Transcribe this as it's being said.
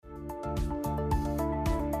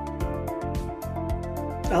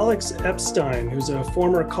Alex Epstein, who's a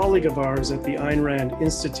former colleague of ours at the Ayn Rand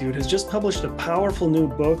Institute, has just published a powerful new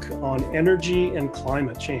book on energy and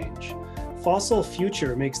climate change. Fossil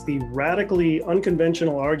Future makes the radically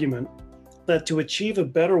unconventional argument that to achieve a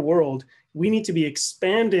better world, we need to be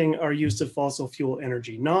expanding our use of fossil fuel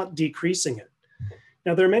energy, not decreasing it.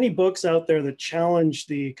 Now, there are many books out there that challenge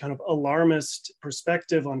the kind of alarmist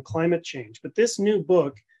perspective on climate change, but this new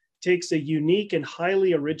book takes a unique and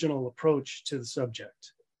highly original approach to the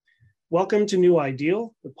subject. Welcome to New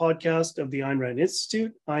Ideal, the podcast of the Ayn Rand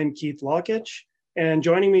Institute. I'm Keith Lockitch, and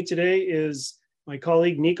joining me today is my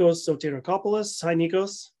colleague Nikos Sotirakopoulos. Hi,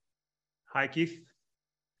 Nikos. Hi, Keith.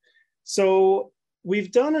 So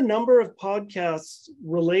we've done a number of podcasts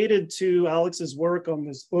related to Alex's work on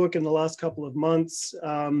this book in the last couple of months.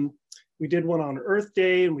 We did one on Earth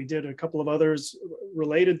Day, and we did a couple of others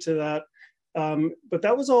related to that. But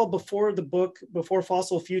that was all before the book, before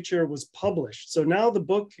Fossil Future was published. So now the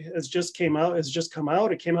book has just come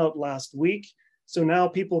out. It came out last week. So now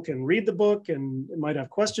people can read the book and might have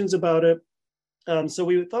questions about it. So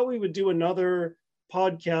we thought we would do another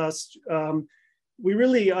podcast. I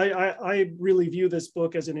really view this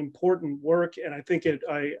book as an important work, and I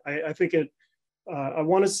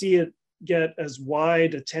want to see it get as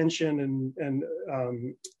wide attention and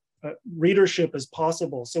readership as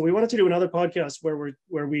possible. So we wanted to do another podcast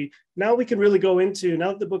where we can really go into, now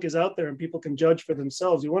that the book is out there and people can judge for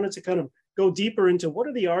themselves, we wanted to kind of go deeper into what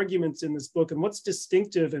are the arguments in this book and what's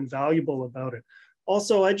distinctive and valuable about it.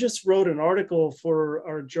 Also, I just wrote an article for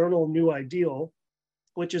our journal New Ideal,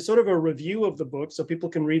 which is sort of a review of the book, so people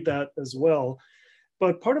can read that as well.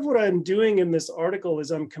 But part of what I'm doing in this article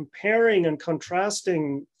is I'm comparing and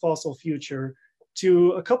contrasting Fossil Future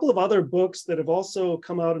to a couple of other books that have also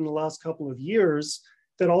come out in the last couple of years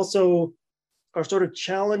that also are sort of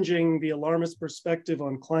challenging the alarmist perspective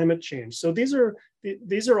on climate change. So these are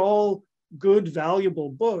all good, valuable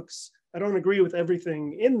books. I don't agree with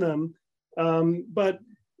everything in them, but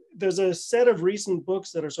there's a set of recent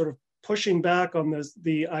books that are sort of pushing back on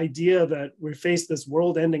the idea that we face this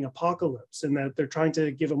world-ending apocalypse and that they're trying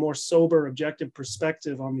to give a more sober, objective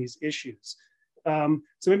perspective on these issues. So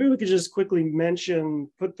maybe we could just quickly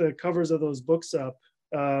put the covers of those books up.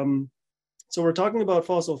 So we're talking about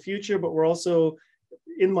Fossil Future, but we're also,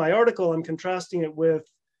 in my article, I'm contrasting it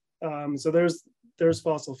with, so there's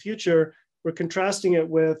Fossil Future. We're contrasting it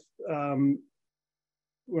with, where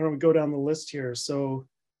do we go down the list here? So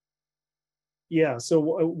yeah, so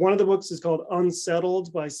one of the books is called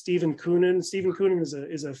Unsettled by Stephen Koonin. Stephen Koonin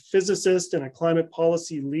is a physicist and a climate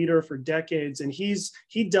policy leader for decades, and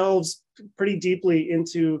he delves pretty deeply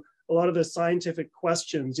into a lot of the scientific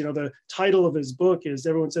questions. You know, the title of his book is,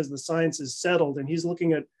 everyone says the science is settled, and he's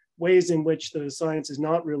looking at ways in which the science is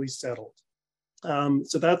not really settled.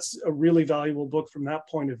 So that's a really valuable book from that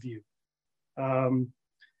point of view.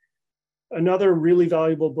 Another really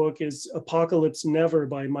valuable book is Apocalypse Never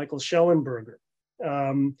by Michael Shellenberger.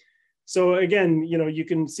 So again, you know, you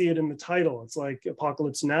can see it in the title. It's like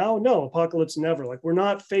Apocalypse Now? No, Apocalypse Never. Like, we're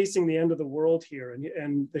not facing the end of the world here.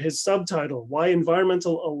 And his subtitle, Why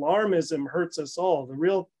Environmental Alarmism Hurts Us All. The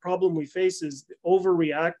real problem we face is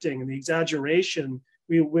overreacting and the exaggeration.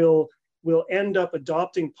 We'll end up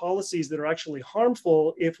adopting policies that are actually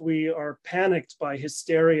harmful if we are panicked by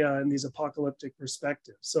hysteria and these apocalyptic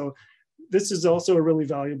perspectives. So this is also a really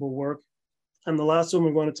valuable work. And the last one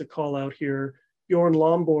we wanted to call out here, Bjorn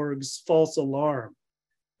Lomborg's False Alarm.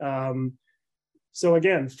 So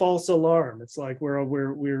again, false alarm. It's like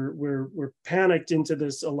we're panicked into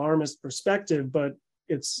this alarmist perspective, but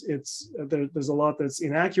there's a lot that's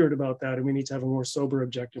inaccurate about that, and we need to have a more sober,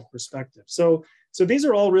 objective perspective. So these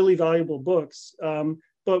are all really valuable books.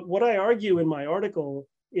 But what I argue in my article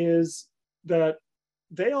is that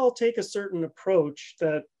they all take a certain approach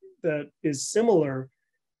that is similar,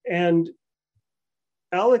 and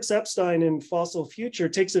Alex Epstein in Fossil Future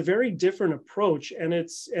takes a very different approach, and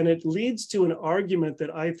it leads to an argument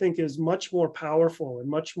that I think is much more powerful and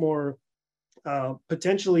much more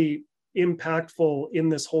potentially impactful in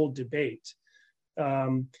this whole debate.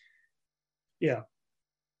 Yeah.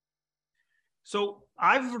 So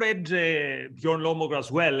I've read Bjorn Lomborg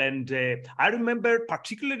as well, and I remember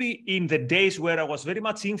particularly in the days where I was very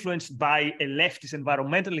much influenced by a leftist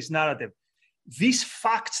environmentalist narrative, these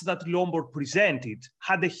facts that Lomborg presented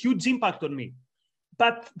had a huge impact on me.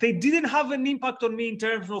 But they didn't have an impact on me in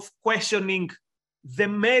terms of questioning the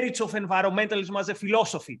merits of environmentalism as a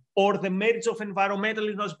philosophy or the merits of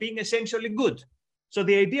environmentalism as being essentially good. So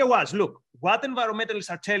the idea was, look, what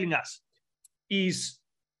environmentalists are telling us is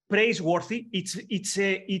praiseworthy.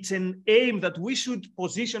 It's an aim that we should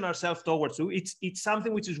position ourselves towards. So it's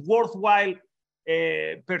something which is worthwhile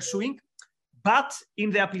pursuing. But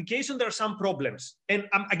in the application, there are some problems. And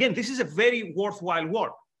again, this is a very worthwhile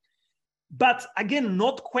work. But again,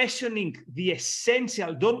 not questioning the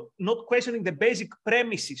essential, not questioning the basic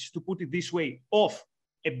premises, to put it this way, of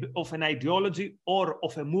an ideology or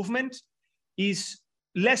of a movement is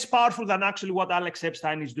less powerful than actually what Alex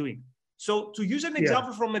Epstein is doing. So to use an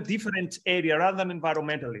example from a different area rather than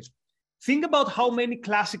environmentalism, think about how many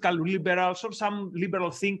classical liberals or some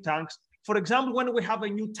liberal think tanks, for example, when we have a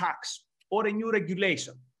new tax or a new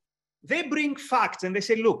regulation, they bring facts and they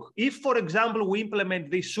say, look, if, for example, we implement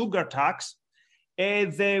this sugar tax,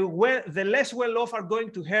 the less well-off are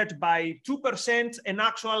going to hurt by 2%, and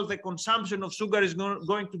actually the consumption of sugar is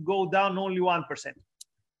going to go down only 1%.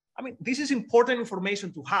 I mean, this is important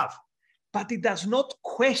information to have, but it does not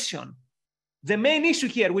question the main issue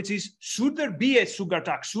here, which is, should there be a sugar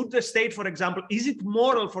tax? Should the state, for example, is it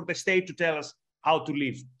moral for the state to tell us how to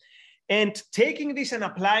live? And taking this and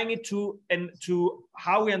applying it to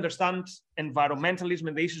how we understand environmentalism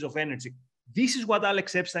and the issues of energy. This is what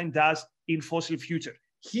Alex Epstein does in Fossil Future.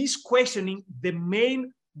 He's questioning the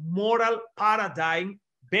main moral paradigm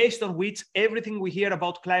based on which everything we hear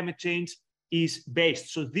about climate change is based.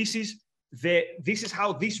 So this is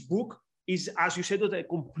how this book is, as you said, at a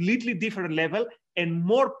completely different level and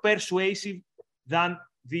more persuasive than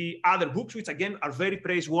the other books, which again are very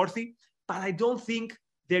praiseworthy. But I don't think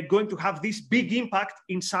they're going to have this big impact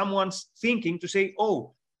in someone's thinking to say,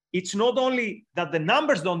 oh, it's not only that the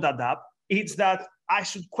numbers don't add up, it's that I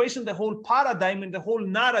should question the whole paradigm and the whole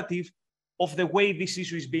narrative of the way this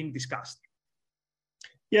issue is being discussed.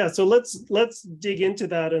 Yeah, so let's dig into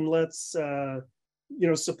that and let's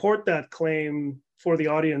support that claim for the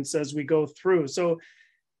audience as we go through. So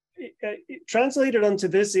translated onto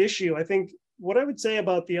this issue, I think what I would say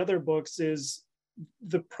about the other books is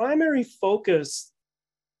the primary focus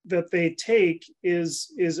that they take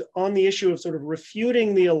is on the issue of sort of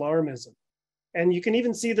refuting the alarmism. And you can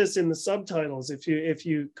even see this in the subtitles if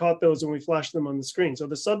you caught those when we flashed them on the screen. So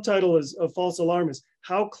the subtitle of False Alarm is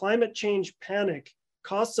How Climate Change Panic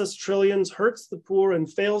Costs Us Trillions, Hurts the Poor,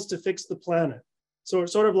 and Fails to Fix the Planet. So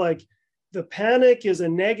it's sort of like the panic is a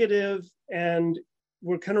negative and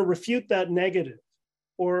we're going to refute that negative.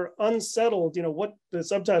 Or unsettled, what the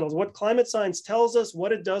subtitles, what climate science tells us,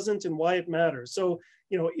 what it doesn't, and why it matters. So,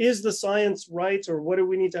 is the science right, or what do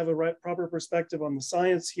we need to have a proper perspective on the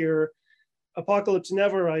science here? Apocalypse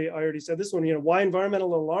Never, I already said this one, why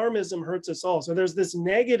environmental alarmism hurts us all. So there's this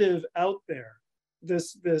negative out there,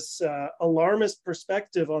 this alarmist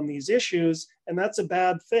perspective on these issues, and that's a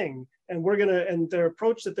bad thing. And and their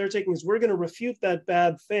approach that they're taking is we're gonna refute that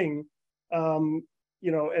bad thing,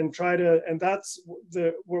 and try to, and that's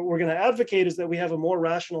what we're gonna advocate is that we have a more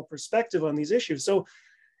rational perspective on these issues. So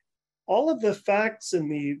all of the facts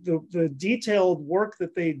and the detailed work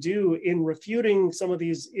that they do in refuting some of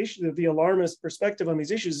these issues, the alarmist perspective on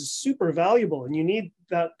these issues is super valuable. And you need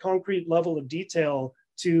that concrete level of detail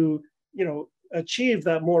to, achieve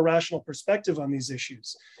that more rational perspective on these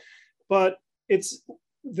issues. But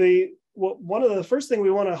one of the first thing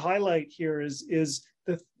we want to highlight here is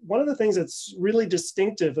one of the things that's really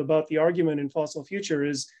distinctive about the argument in Fossil Future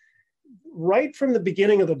is right from the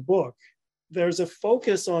beginning of the book, there's a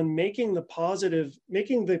focus on making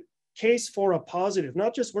the case for a positive.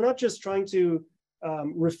 We're not just trying to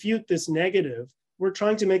refute this negative, we're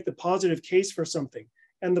trying to make the positive case for something.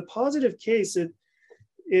 And the positive case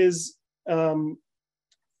is,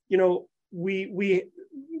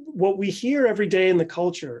 what we hear every day in the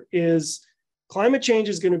culture is climate change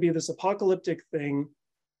is going to be this apocalyptic thing.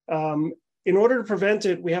 In order to prevent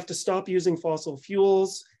it, we have to stop using fossil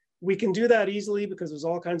fuels. We can do that easily because there's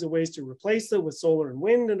all kinds of ways to replace it with solar and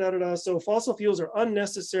wind and da-da-da. So fossil fuels are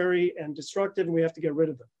unnecessary and destructive and we have to get rid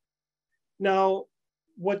of them. Now,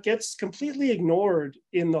 what gets completely ignored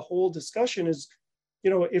in the whole discussion is,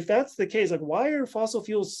 if that's the case, like why are fossil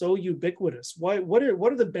fuels so ubiquitous? What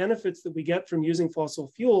are the benefits that we get from using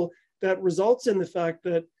fossil fuel that results in the fact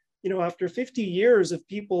that, after 50 years of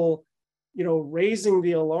people raising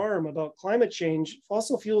the alarm about climate change,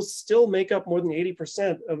 fossil fuels still make up more than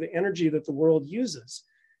 80% of the energy that the world uses.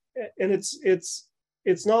 And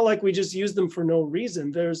it's not like we just use them for no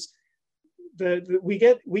reason. We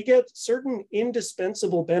get certain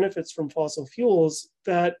indispensable benefits from fossil fuels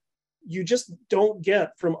that you just don't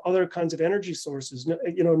get from other kinds of energy sources.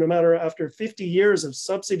 No matter after 50 years of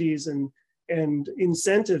subsidies and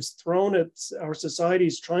incentives thrown at our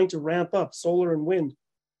societies trying to ramp up solar and wind,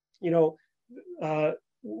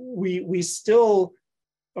 we still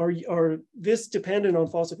are this dependent on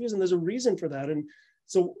fossil fuels, and there's a reason for that. And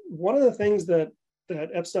so one of the things that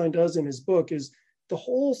Epstein does in his book is the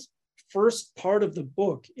whole first part of the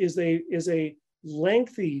book is a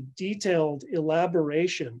lengthy, detailed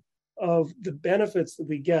elaboration of the benefits that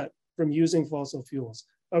we get from using fossil fuels.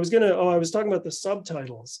 I was talking about the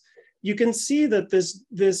subtitles. You can see that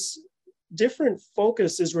this different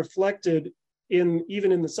focus is reflected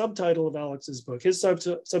even in the subtitle of Alex's book. His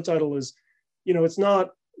subtitle is, it's not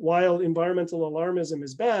while environmental alarmism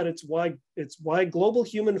is bad, it's why global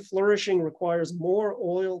human flourishing requires more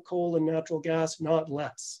oil, coal, and natural gas, not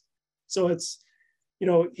less. So it's,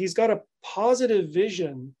 he's got a positive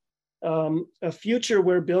vision, a future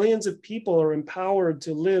where billions of people are empowered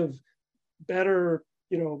to live better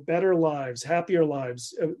lives, happier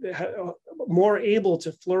lives, more able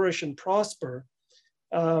to flourish and prosper.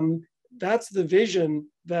 That's the vision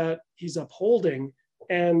that he's upholding.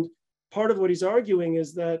 And part of what he's arguing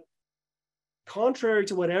is that, contrary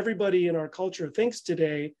to what everybody in our culture thinks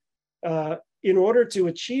today, in order to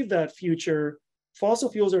achieve that future, fossil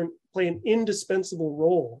fuels play an indispensable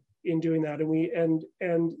role in doing that.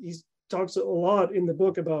 And he talks a lot in the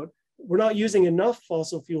book about we're not using enough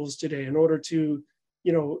fossil fuels today in order to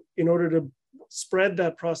spread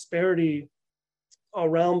that prosperity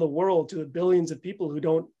around the world to the billions of people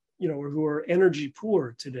who are energy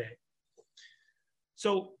poor today.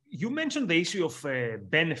 So you mentioned the issue of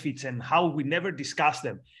benefits and how we never discuss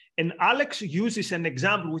them. And Alex uses an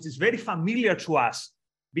example which is very familiar to us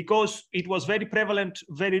because it was very prevalent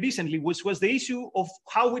very recently, which was the issue of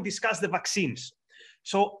how we discuss the vaccines.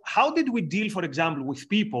 So how did we deal, for example, with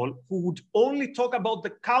people who would only talk about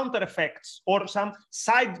the counter effects or some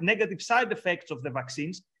negative side effects of the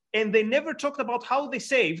vaccines, and they never talked about how they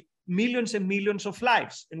saved millions and millions of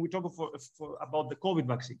lives? And we talk about the COVID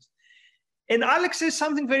vaccines. And Alex says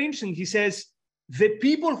something very interesting. He says, the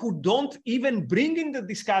people who don't even bring in the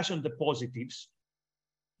discussion the positives,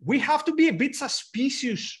 we have to be a bit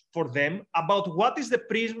suspicious for them about what is the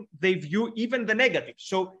prism they view even the negative.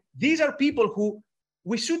 So these are people who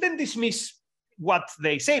we shouldn't dismiss what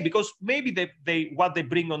they say, because maybe what they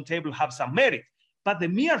bring on table have some merit. But the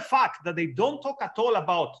mere fact that they don't talk at all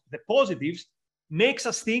about the positives makes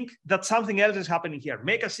us think that something else is happening here,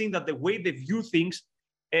 make us think that the way they view things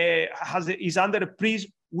is under a prism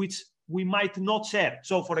which we might not share.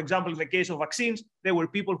 So, for example, in the case of vaccines, there were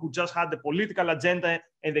people who just had the political agenda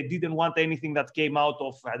and they didn't want anything that came out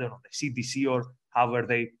of, I don't know, the CDC or however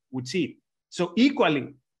they would see it. So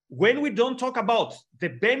equally, when we don't talk about the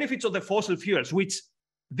benefits of the fossil fuels, which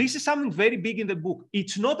this is something very big in the book,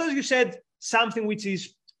 it's not, as you said, something which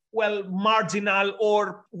is, well, marginal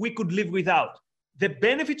or we could live without. The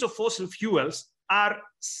benefits of fossil fuels are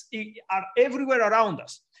everywhere around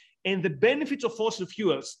us. And the benefits of fossil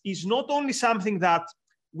fuels is not only something that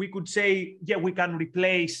we could say, yeah, we can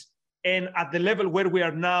replace, and at the level where we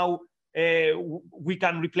are now, we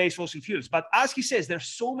can replace fossil fuels. But as he says, there's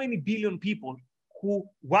so many billion people who,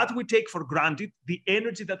 what we take for granted, the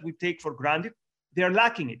energy that we take for granted, they're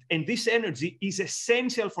lacking it. And this energy is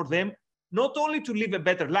essential for them, not only to live a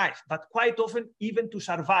better life, but quite often even to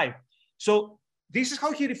survive. So this is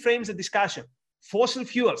how he reframes the discussion. Fossil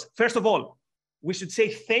fuels, first of all, we should say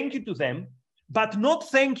thank you to them, but not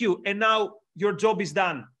thank you, and now your job is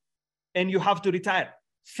done and you have to retire.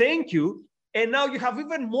 Thank you, and now you have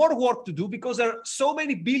even more work to do because there are so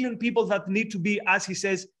many billion people that need to be, as he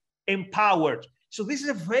says, empowered. So this is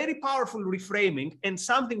a very powerful reframing and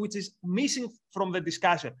something which is missing from the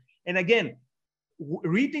discussion. And again,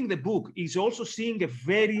 reading the book is also seeing a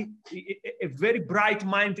very bright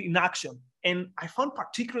mind in action. And I found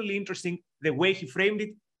particularly interesting the way he framed it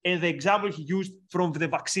and the example he used from the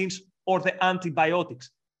vaccines or the antibiotics,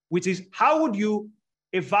 which is how would you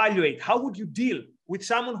evaluate, how would you deal with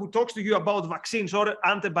someone who talks to you about vaccines or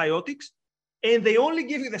antibiotics, and they only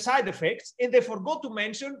give you the side effects, and they forgot to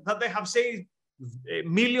mention that they have saved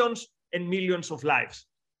millions and millions of lives.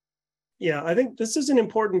 Yeah, I think this is an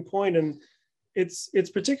important point, and it's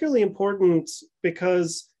particularly important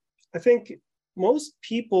because I think most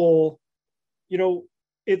people,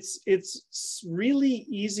 it's really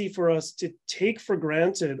easy for us to take for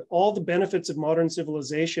granted all the benefits of modern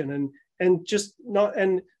civilization and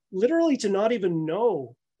literally to not even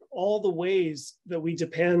know all the ways that we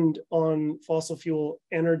depend on fossil fuel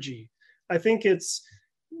energy. I think it's,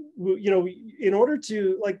 in order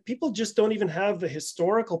to, people just don't even have the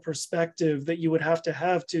historical perspective that you would have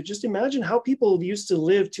to just imagine how people used to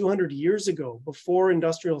live 200 years ago before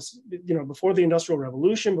before the Industrial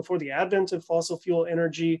Revolution, before the advent of fossil fuel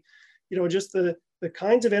energy, just the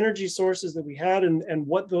kinds of energy sources that we had and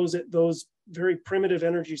what those very primitive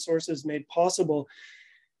energy sources made possible.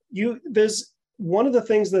 There's one of the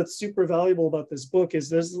things that's super valuable about this book is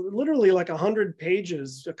there's literally 100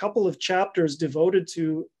 pages, a couple of chapters devoted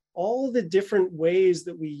to all the different ways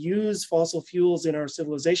that we use fossil fuels in our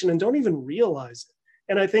civilization and don't even realize it.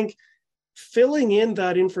 And I think filling in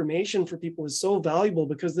that information for people is so valuable,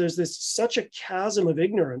 because there's such a chasm of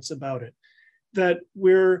ignorance about it, that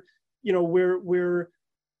we're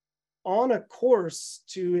on a course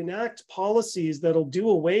to enact policies that'll do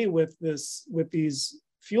away with these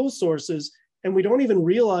fuel sources, and we don't even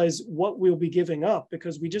realize what we'll be giving up,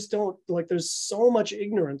 because we just don't, like, there's so much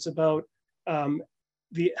ignorance about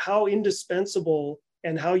how indispensable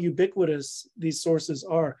and how ubiquitous these sources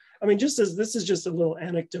are. I mean, just as this is just a little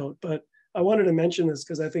anecdote, but I wanted to mention this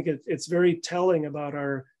because I think it's very telling about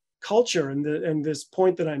our culture and this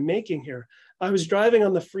point that I'm making here. I was driving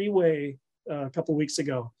on the freeway a couple of weeks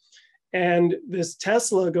ago, and this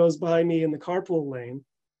Tesla goes by me in the carpool lane,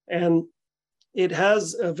 and it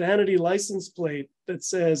has a vanity license plate that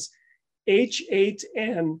says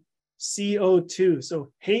H8N CO2,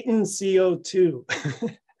 so Hayton CO2.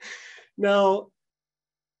 Now,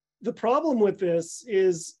 the problem with this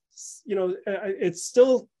is, it's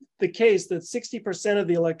still the case that 60% of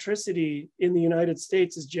the electricity in the United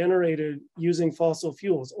States is generated using fossil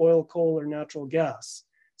fuels, oil, coal, or natural gas.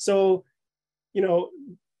 So,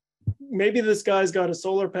 maybe this guy's got a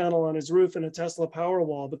solar panel on his roof and a Tesla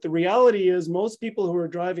Powerwall, but the reality is most people who are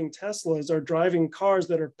driving Teslas are driving cars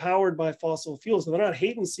that are powered by fossil fuels. So they're not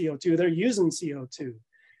hating CO2, they're using CO2.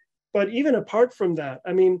 But even apart from that,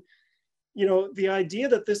 I mean, the idea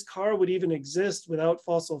that this car would even exist without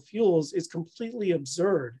fossil fuels is completely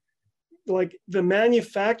absurd. Like, the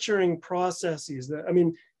manufacturing processes,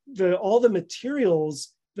 all the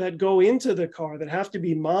materials that go into the car that have to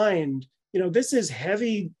be mined, this is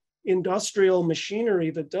heavy industrial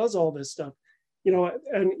machinery that does all this stuff,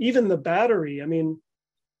 and even the battery. I mean,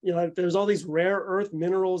 there's all these rare earth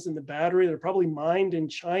minerals in the battery that are probably mined in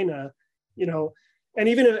China, and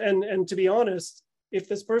even, and to be honest, if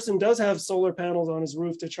this person does have solar panels on his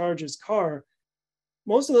roof to charge his car,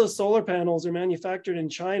 most of those solar panels are manufactured in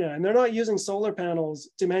China, and they're not using solar panels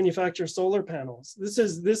to manufacture solar panels.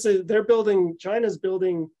 China's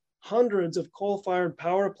building hundreds of coal-fired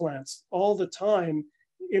power plants all the time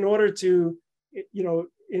in order to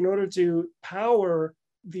power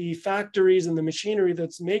the factories and the machinery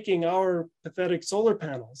that's making our pathetic solar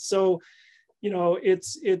panels. So,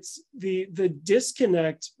 it's the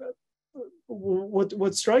disconnect.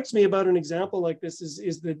 What strikes me about an example like this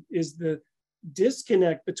is the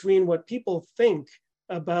disconnect between what people think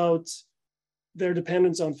about their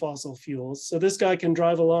dependence on fossil fuels. So this guy can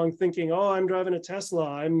drive along thinking, "Oh, I'm driving a Tesla.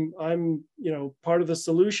 I'm part of the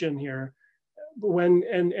solution here,"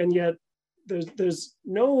 and yet there's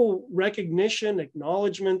no recognition,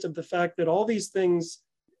 acknowledgement of the fact that all these things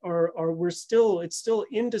it's still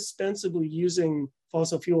indispensably using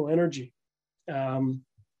fossil fuel energy.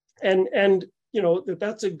 And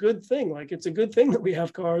that's a good thing. Like, it's a good thing that we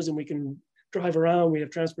have cars and we can drive around, we have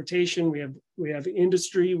transportation, we have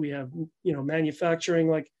industry, we have manufacturing.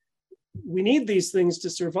 Like, we need these things to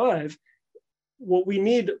survive. What we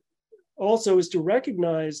need also is to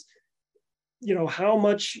recognize how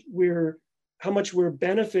much we're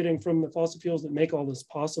benefiting from the fossil fuels that make all this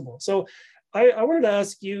possible. So I wanted to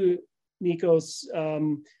ask you, Nikos,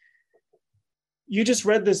 you just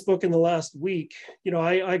read this book in the last week.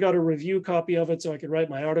 I got a review copy of it so I could write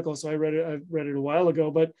my article. So I read it a while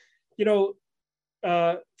ago. But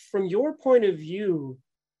from your point of view,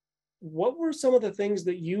 what were some of the things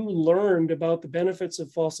that you learned about the benefits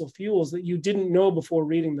of fossil fuels that you didn't know before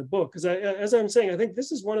reading the book? Because as I'm saying, I think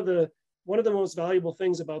this is one of the most valuable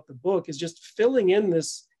things about the book, is just filling in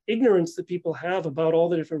this ignorance that people have about all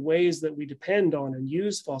the different ways that we depend on and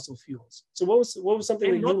use fossil fuels. So what was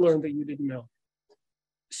something that you learned that you didn't know?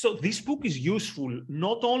 So this book is useful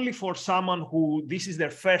not only for someone who this is their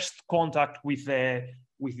first contact with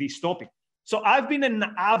this topic. So I've been an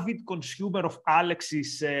avid consumer of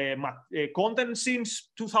Alex's content since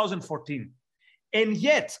 2014. And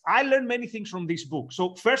yet I learned many things from this book.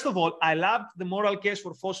 So first of all, I loved The Moral Case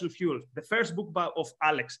for Fossil Fuels, the first book of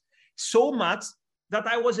Alex, so much that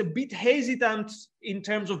I was a bit hesitant in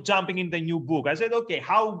terms of jumping in the new book. I said, okay,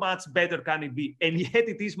 how much better can it be? And yet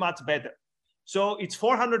it is much better. So it's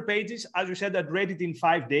 400 pages. As you said, I read it in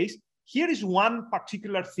 5 days. Here is one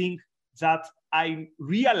particular thing that I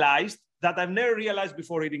realized that I've never realized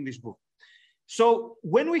before reading this book. So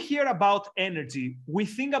when we hear about energy, we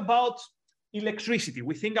think about electricity,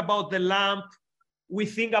 we think about the lamp, we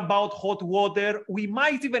think about hot water, we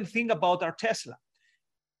might even think about our Tesla.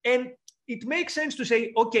 And it makes sense to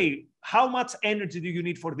say, okay, how much energy do you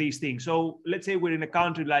need for these things? So let's say we're in a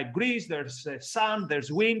country like Greece, there's sun,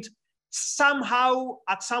 there's wind. Somehow,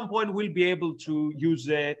 at some point, we'll be able to use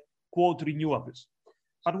quote renewables.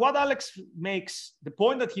 But what Alex makes, the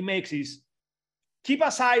point that he makes is, keep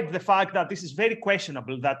aside the fact that this is very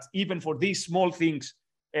questionable, that even for these small things,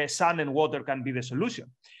 sun and water can be the solution.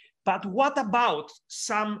 But what about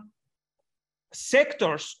some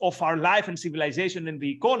sectors of our life and civilization and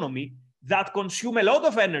the economy that consume a lot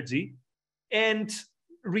of energy and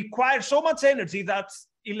require so much energy that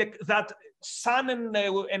sun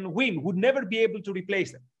and wind would never be able to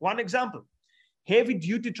replace them? One example, heavy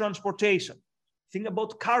duty transportation. Think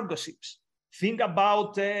about cargo ships. Think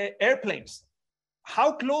about airplanes.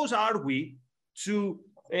 How close are we to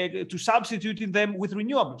substituting them with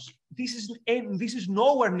renewables? This is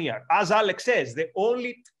nowhere near. As Alex says, the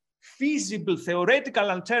only feasible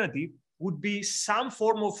theoretical alternative would be some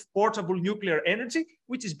form of portable nuclear energy,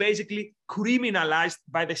 which is basically criminalized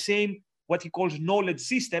by the same, what he calls knowledge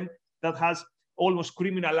system, that has almost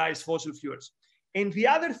criminalized fossil fuels. And the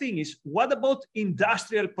other thing is, what about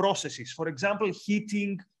industrial processes? For example,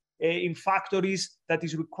 heating in factories that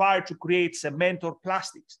is required to create cement or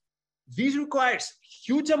plastics. This requires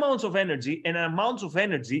huge amounts of energy, and amounts of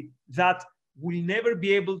energy that will never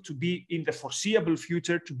be able to be in the foreseeable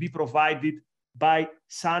future to be provided by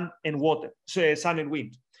sun and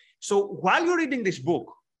wind. So while you're reading this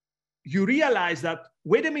book, you realize that,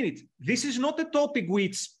 wait a minute, this is not a topic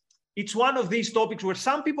which, it's one of these topics where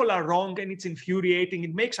some people are wrong and it's infuriating.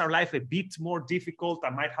 It makes our life a bit more difficult. I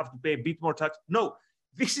might have to pay a bit more tax. No,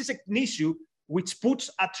 this is an issue which puts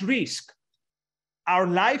at risk our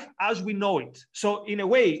life as we know it. So in a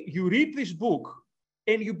way, you read this book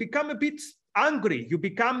and you become a bit angry.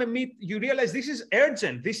 You realize this is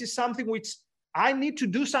urgent. This is something which I need to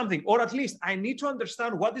do something, or at least I need to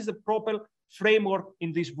understand what is the proper framework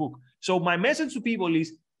in this book. So my message to people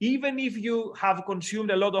is, even if you have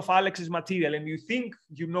consumed a lot of Alex's material and you think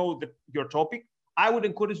you know your topic, I would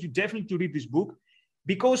encourage you definitely to read this book,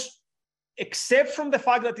 because except from the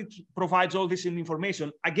fact that it provides all this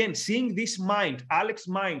information, again, seeing this mind, Alex's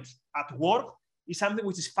mind at work, is something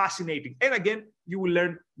which is fascinating. And again, you will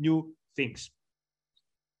learn new things.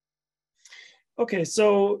 Okay,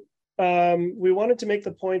 so we wanted to make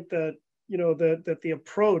the point that that the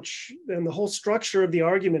approach and the whole structure of the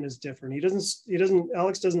argument is different.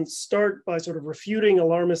 Alex doesn't start by sort of refuting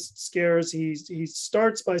alarmist scares. He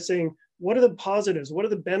starts by saying, what are the positives? What are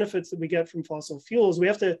the benefits that we get from fossil fuels? We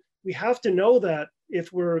have to know that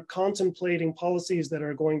if we're contemplating policies that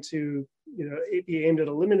are going to be aimed at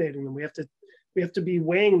eliminating them. We have to be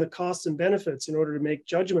weighing the costs and benefits in order to make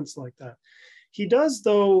judgments like that. He does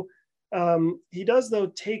though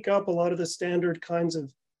take up a lot of the standard kinds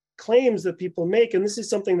of claims that people make, and this is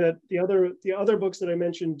something that the other books that I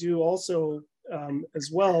mentioned do also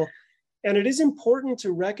as well. And it is important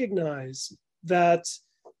to recognize that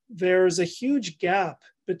there's a huge gap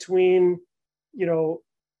between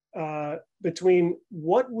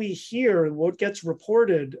what we hear and what gets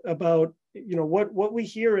reported about what we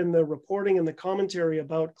hear in the reporting and the commentary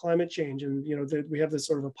about climate change, and that we have this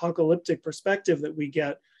sort of apocalyptic perspective that we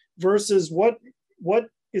get, versus what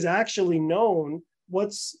is actually known,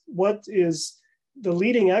 what is the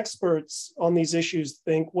leading experts on these issues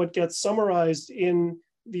think, what gets summarized in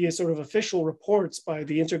the sort of official reports by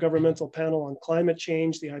the Intergovernmental Panel on Climate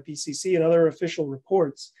Change, the IPCC, and other official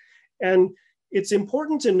reports. And it's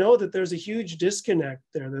important to know that there's a huge disconnect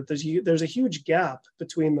there, that there's a huge gap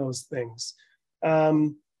between those things.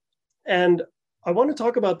 And I want to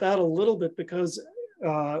talk about that a little bit, because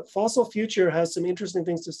Fossil Future has some interesting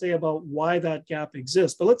things to say about why that gap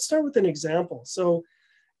exists. But let's start with an example. So,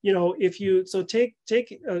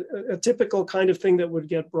 take a typical kind of thing that would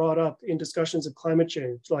get brought up in discussions of climate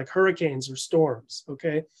change, like hurricanes or storms,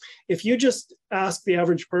 okay? If you just ask the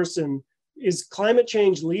average person, is climate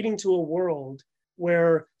change leading to a world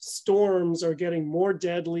where storms are getting more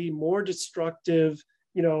deadly, more destructive,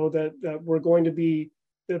 that we're going to be,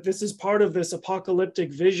 that this is part of this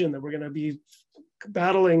apocalyptic vision, that we're going to be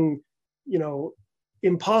battling,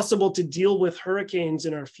 impossible to deal with hurricanes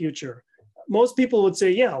in our future? Most people would say,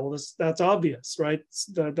 yeah, well, that's obvious, right?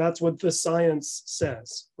 That's what the science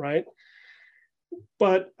says, right?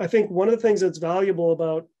 But I think one of the things that's valuable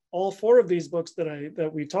about all four of these books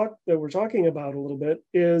that we're talking about a little bit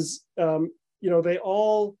is, they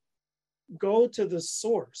all go to the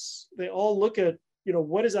source. They all look at,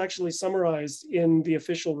 what is actually summarized in the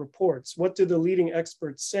official reports. What do the leading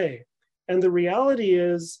experts say? And the reality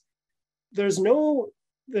is,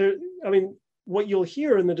 what you'll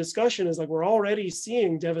hear in the discussion is like, we're already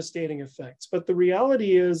seeing devastating effects. But the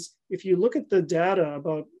reality is, if you look at the data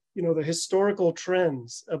about, the historical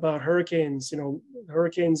trends about hurricanes,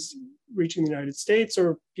 hurricanes reaching the United States,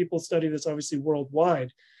 or people study this obviously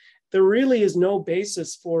worldwide, there really is no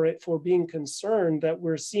basis for it, for being concerned that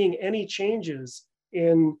we're seeing any changes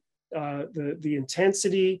in the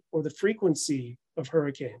intensity or the frequency of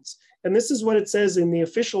hurricanes. And this is what it says in the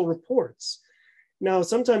official reports. Now,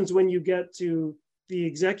 sometimes when you get to the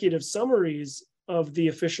executive summaries of the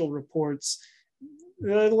official reports,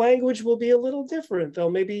 the language will be a little different. They'll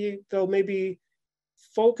maybe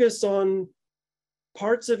focus on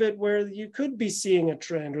parts of it where you could be seeing a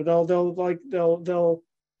trend, or they'll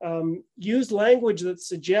use language that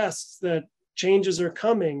suggests that changes are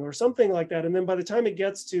coming or something like that. And then by the time it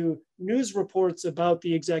gets to news reports about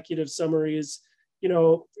the executive summaries, you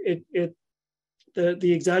know,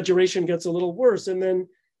 the exaggeration gets a little worse. And then,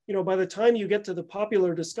 you know, by the time you get to the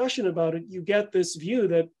popular discussion about it, you get this view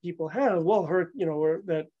that people have, well, or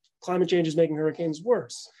that climate change is making hurricanes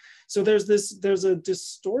worse. So there's a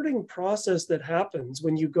distorting process that happens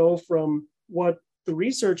when you go from what the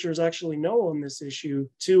researchers actually know on this issue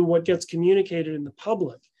to what gets communicated in the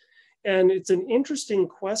public. And it's an interesting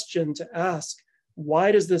question to ask,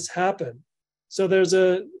 why does this happen? So there's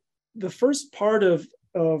the first part of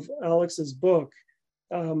Alex's book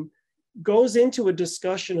goes into a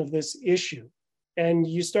discussion of this issue. And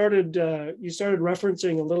you started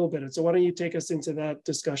referencing a little bit. So why don't you take us into that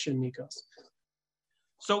discussion, Nikos?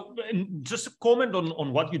 So just a comment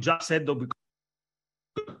on what you just said, though, because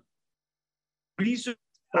reason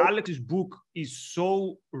Alex's book is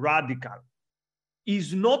so radical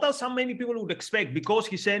is not as so many people would expect, because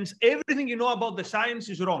he says everything you know about the science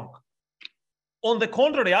is wrong. On the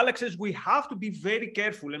contrary, Alex says we have to be very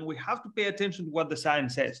careful and we have to pay attention to what the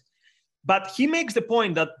science says. But he makes the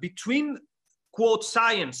point that between, quote,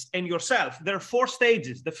 science and yourself, there are 4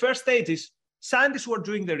 stages. The first stage is scientists who are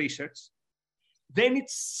doing the research. Then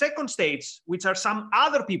it's second stage, which are some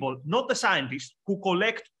other people, not the scientists, who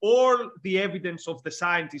collect all the evidence of the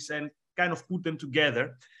scientists and kind of put them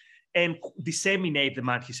together and disseminate them,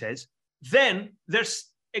 he says. Then there's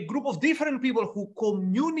a group of different people who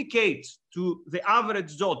communicate to the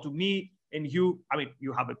average Joe, to me and you. I mean,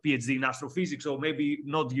 you have a PhD in astrophysics, so maybe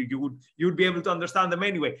not you, you would be able to understand them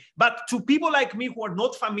anyway. But to people like me who are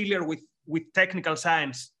not familiar with technical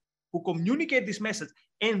science, who communicate this message.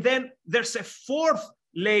 And then there's a 4th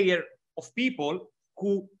layer of people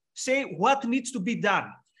who say what needs to be done.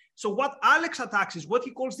 So what Alex attacks is what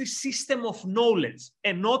he calls the system of knowledge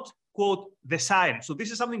and not, quote, the science. So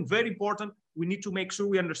this is something very important we need to make sure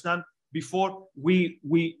we understand before we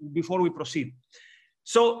proceed.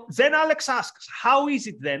 So then Alex asks, how is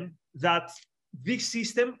it then that this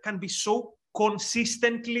system can be so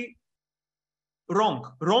consistently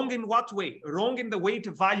wrong? Wrong in what way? Wrong in the way it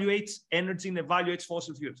evaluates energy and evaluates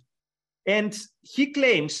fossil fuels. And he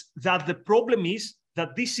claims that the problem is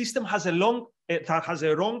that this system has a wrong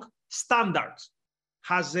standard.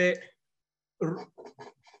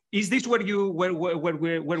 Is this where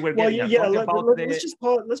we're getting at? Yeah, let's just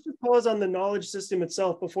pause on the knowledge system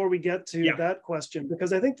itself before we get to that question,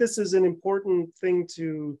 because I think this is an important thing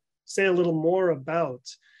to say a little more about.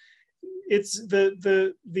 It's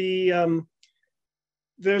there's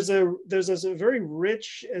a very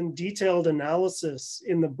rich and detailed analysis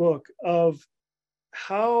in the book of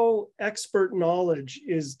how expert knowledge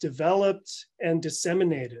is developed and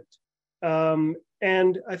disseminated. And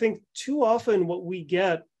I think too often what we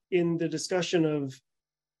get in the discussion of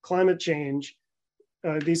climate change,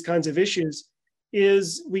 these kinds of issues,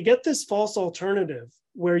 is we get this false alternative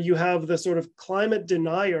where you have the sort of climate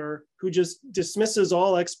denier who just dismisses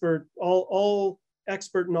all expert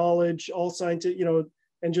knowledge, all scientific, you know,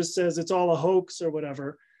 and just says it's all a hoax or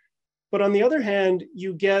whatever. But on the other hand,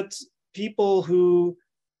 you get people who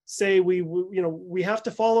say we have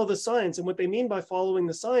to follow the science, and what they mean by following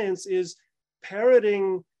the science is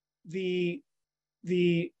parroting the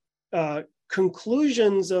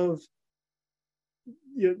conclusions of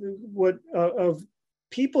of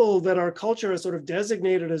people that our culture has sort of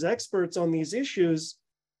designated as experts on these issues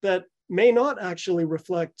that may not actually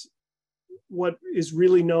reflect what is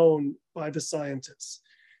really known by the scientists.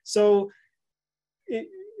 So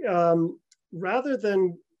rather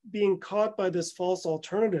than being caught by this false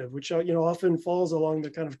alternative, which often falls along the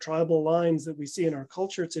kind of tribal lines that we see in our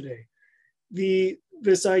culture today,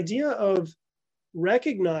 this idea of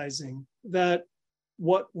recognizing that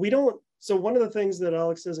so one of the things that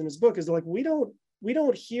Alex says in his book is like, we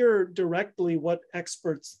don't hear directly what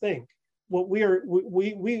experts think. What we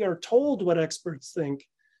are told what experts think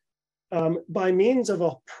by means of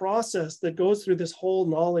a process that goes through this whole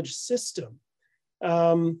knowledge system.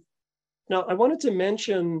 Now, I wanted to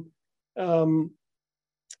mention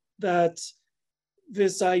that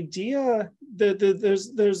this idea that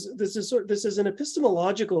this is an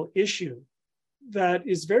epistemological issue that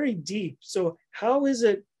is very deep. So how is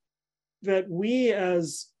it that we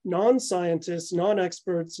as non-scientists,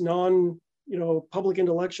 non-experts, public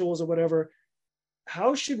intellectuals or whatever,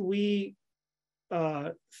 how should we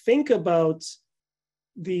think about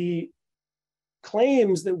the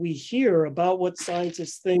claims that we hear about what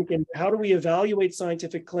scientists think, and how do we evaluate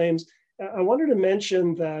scientific claims? I wanted to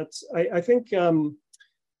mention that I think,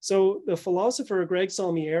 so the philosopher Greg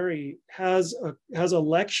Salmieri has a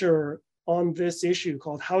lecture on this issue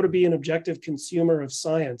called How to Be an Objective Consumer of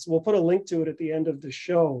Science. We'll put a link to it at the end of the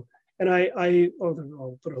show. And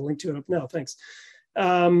I'll put a link to it up now, thanks.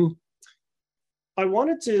 I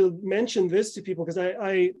wanted to mention this to people because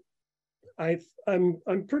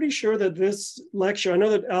I'm pretty sure that this lecture, I know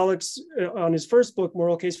that Alex on his first book,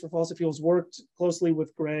 Moral Case for Fossil Fuels, worked closely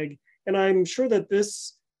with Greg. And I'm sure that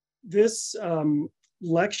this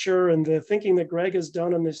lecture and the thinking that Greg has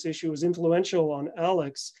done on this issue is influential on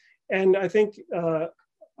Alex. And I think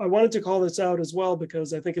I wanted to call this out as well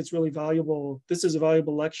because I think it's really valuable. This is a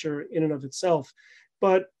valuable lecture in and of itself.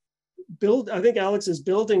 But I think Alex is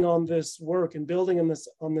building on this work and building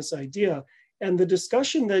on this idea. And the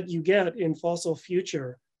discussion that you get in Fossil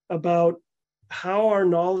Future about how our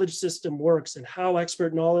knowledge system works and how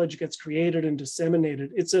expert knowledge gets created and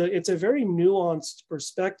disseminated, it's a very nuanced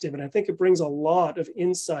perspective. And I think it brings a lot of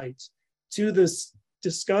insight to this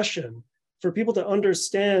discussion for people to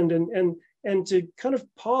understand and to kind of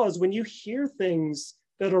pause when you hear things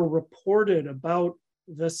that are reported about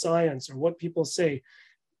the science or what people say.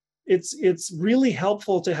 It's really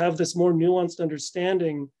helpful to have this more nuanced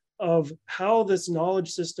understanding of how this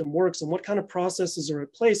knowledge system works and what kind of processes are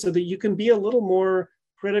at play, so that you can be a little more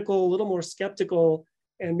critical, a little more skeptical,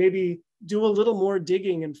 and maybe do a little more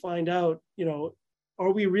digging and find out,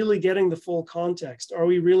 are we really getting the full context? Are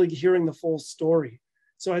we really hearing the full story?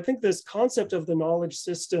 So I think this concept of the knowledge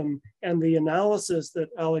system and the analysis that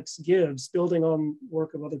Alex gives, building on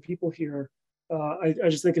work of other people here, I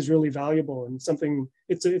just think is really valuable and something,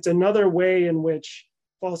 it's another way in which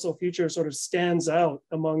Fossil Future sort of stands out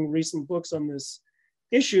among recent books on this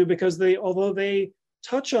issue, because although they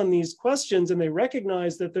touch on these questions and they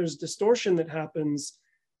recognize that there's distortion that happens,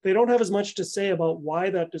 they don't have as much to say about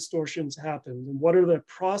why that distortion's happened and what are the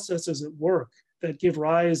processes at work that give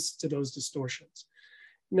rise to those distortions.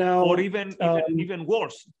 Now, or even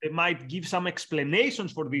worse, they might give some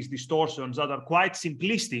explanations for these distortions that are quite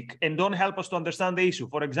simplistic and don't help us to understand the issue.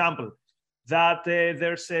 For example, that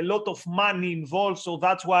there's a lot of money involved, so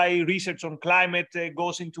that's why research on climate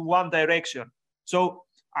goes into one direction. So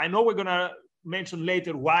I know we're going to mention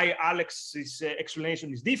later why Alex's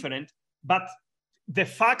explanation is different, but the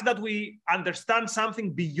fact that we understand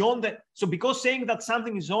something beyond that, so because saying that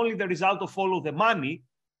something is only the result of follow the money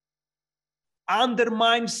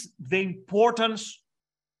undermines the importance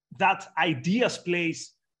that ideas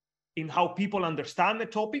plays in how people understand the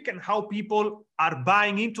topic and how people are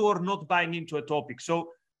buying into or not buying into a topic. So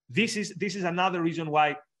this is another reason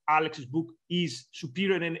why Alex's book is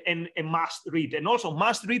superior and a must read, and also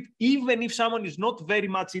must read even if someone is not very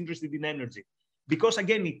much interested in energy, because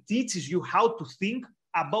again, it teaches you how to think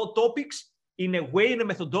about topics in a way, in a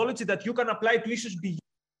methodology that you can apply to issues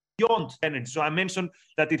beyond energy. So I mentioned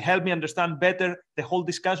that it helped me understand better the whole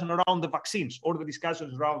discussion around the vaccines or the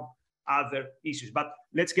discussions around other issues. But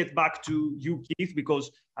let's get back to you, Keith,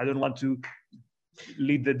 because I don't want to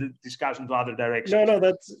lead the discussion to other directions. No,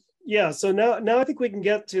 that's, yeah. So now I think we can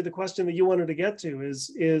get to the question that you wanted to get to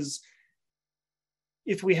is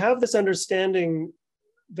if we have this understanding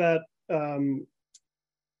that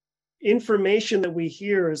information that we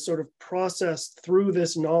hear is sort of processed through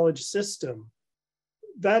this knowledge system,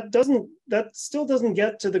 that still doesn't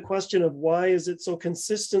get to the question of why is it so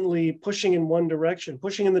consistently pushing in one direction,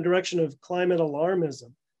 pushing in the direction of climate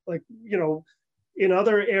alarmism. Like, in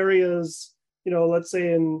other areas, let's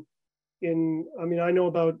say I know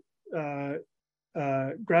about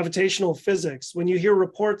gravitational physics. When you hear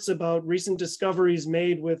reports about recent discoveries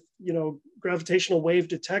made with, gravitational wave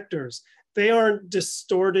detectors, they aren't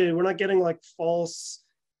distorted. We're not getting like false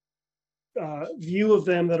view of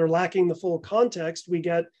them that are lacking the full context. We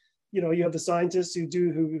get, you have the scientists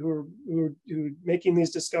who are making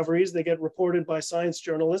these discoveries. They get reported by science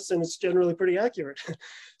journalists, and it's generally pretty accurate.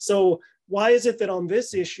 So why is it that on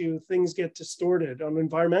this issue things get distorted? On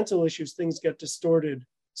environmental issues, things get distorted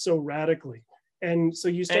so radically? And so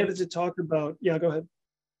you started to talk about, yeah, go ahead.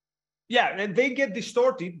 Yeah, and they get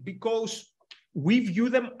distorted because we view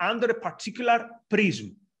them under a particular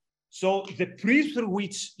prism. So the prism through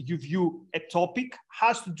which you view a topic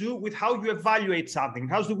has to do with how you evaluate something,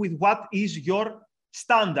 has to do with what is your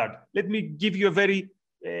standard. Let me give you a very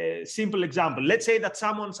simple example. Let's say that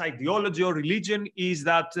someone's ideology or religion is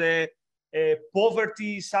that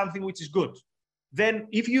poverty is something which is good. Then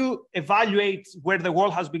if you evaluate where the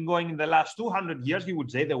world has been going in the last 200 years, you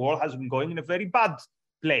would say the world has been going in a very bad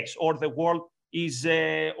place, or the world is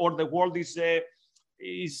worse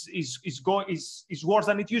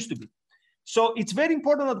than it used to be. So it's very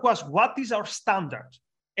important to ask, what is our standard?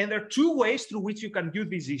 And there are two ways through which you can view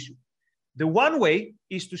this issue. The one way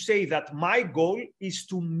is to say that my goal is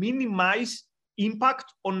to minimize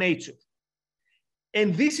impact on nature.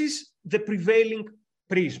 And this is the prevailing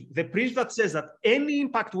prism, the prism that says that any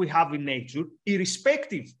impact we have in nature,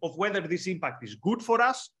 irrespective of whether this impact is good for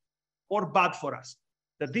us or bad for us,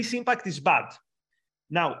 that this impact is bad.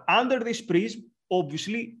 Now, under this prism,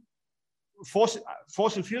 obviously,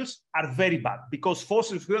 fossil fuels are very bad, because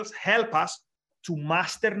fossil fuels help us to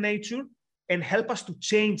master nature and help us to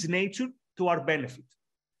change nature to our benefit.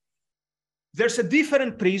 There's a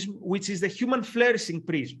different prism, which is the human flourishing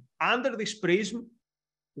prism. Under this prism,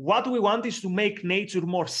 what we want is to make nature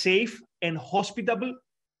more safe and hospitable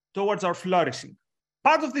towards our flourishing.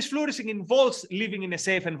 Part of this flourishing involves living in a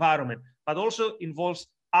safe environment, but also involves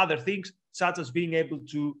other things, such as being able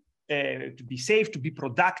to be safe, to be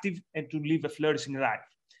productive, and to live a flourishing life.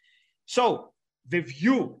 So the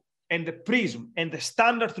view and the prism and the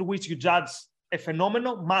standard through which you judge a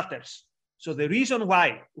phenomenon matters. So the reason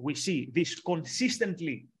why we see this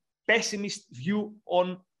consistently pessimist view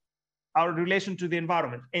on our relation to the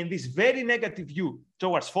environment and this very negative view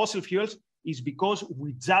towards fossil fuels is because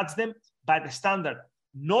we judge them by the standard,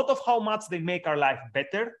 not of how much they make our life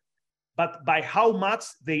better, but by how much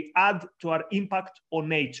they add to our impact on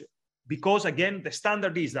nature. Because again, the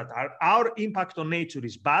standard is that our impact on nature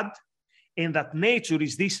is bad, and that nature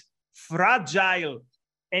is this fragile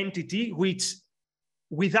entity which,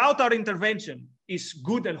 without our intervention, is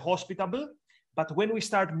good and hospitable. But when we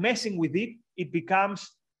start messing with it, it becomes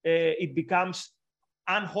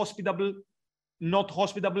unhospitable, not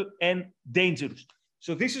hospitable, and dangerous.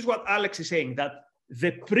 So this is what Alex is saying, that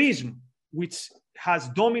the prism which has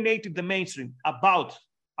dominated the mainstream about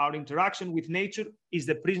our interaction with nature is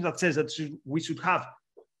the prism that says that we should have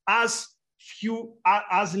as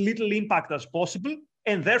little impact as possible.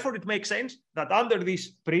 And therefore, it makes sense that under this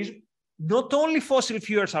prism, not only fossil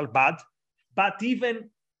fuels are bad, but even,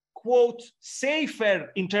 quote,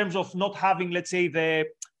 safer in terms of not having, let's say, the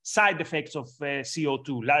side effects of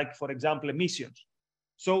CO2, like, for example, emissions.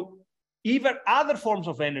 So even other forms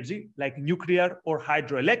of energy, like nuclear or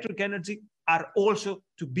hydroelectric energy, are also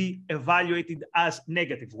to be evaluated as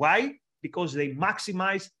negative. Why? Because they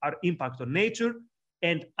maximize our impact on nature,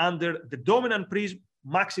 and under the dominant prism,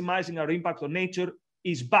 maximizing our impact on nature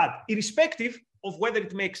is bad, irrespective of whether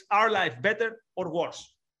it makes our life better or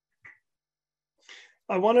worse.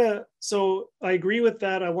 So I agree with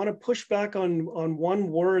that. I want to push back on one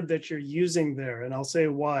word that you're using there, and I'll say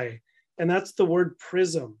why. And that's the word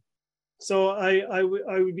prism. So I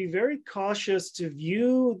would be very cautious to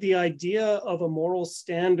view the idea of a moral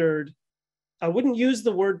standard. I wouldn't use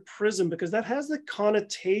the word prism, because that has the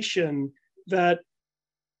connotation that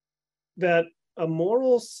a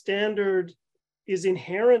moral standard is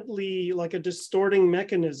inherently like a distorting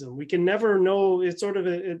mechanism. We can never know,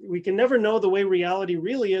 we can never know the way reality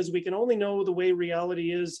really is. We can only know the way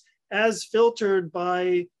reality is as filtered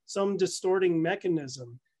by some distorting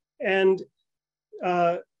mechanism. And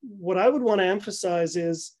what I would want to emphasize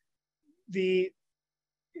is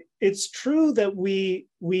it's true that we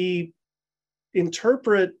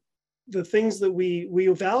interpret the things that we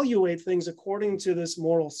evaluate things according to this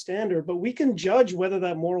moral standard, but we can judge whether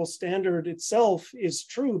that moral standard itself is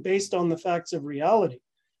true based on the facts of reality.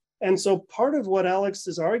 And so part of what Alex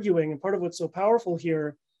is arguing, and part of what's so powerful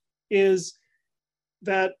here, is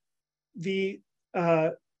that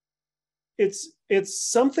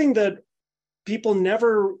it's something that people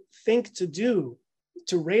never think to do,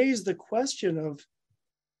 to raise the question of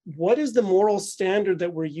what is the moral standard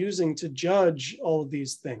that we're using to judge all of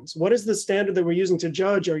these things? What is the standard that we're using to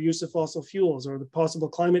judge our use of fossil fuels or the possible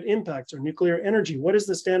climate impacts or nuclear energy? What is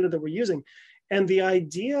the standard that we're using? And the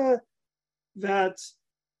idea that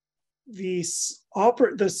the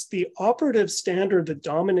operative standard that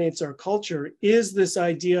dominates our culture is this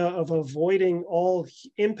idea of avoiding all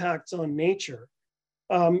impacts on nature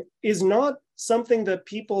is not something that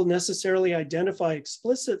people necessarily identify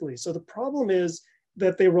explicitly. So the problem is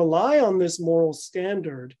that they rely on this moral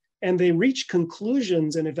standard and they reach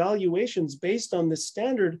conclusions and evaluations based on this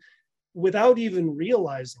standard without even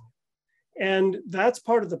realizing it. And that's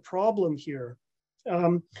part of the problem here.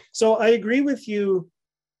 So I agree with you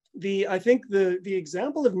I think the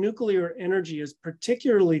example of nuclear energy is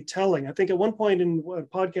particularly telling. I think at one point in a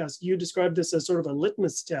podcast, you described this as sort of a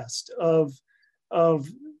litmus test of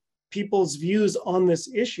people's views on this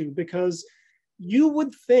issue, because you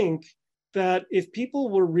would think that if people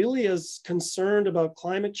were really as concerned about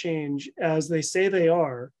climate change as they say they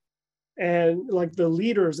are, and like the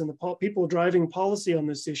leaders and the people driving policy on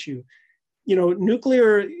this issue,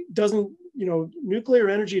 nuclear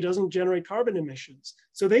energy doesn't generate carbon emissions.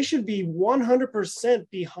 So they should be 100%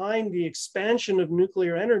 behind the expansion of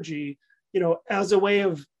nuclear energy, as a way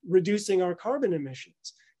of reducing our carbon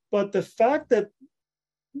emissions. But the fact that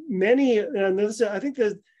I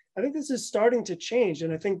think this is starting to change.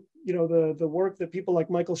 And I think, the work that people like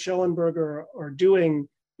Michael Schellenberger are doing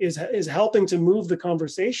is helping to move the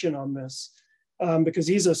conversation on this, because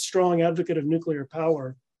he's a strong advocate of nuclear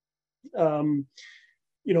power.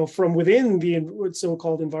 From within the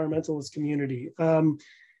so-called environmentalist community.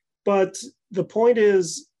 But the point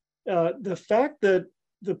is, the fact that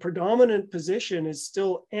the predominant position is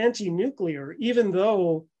still anti-nuclear, even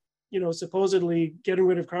though, supposedly getting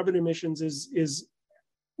rid of carbon emissions is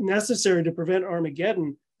necessary to prevent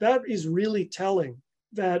Armageddon, that is really telling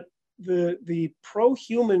that the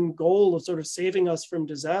pro-human goal of sort of saving us from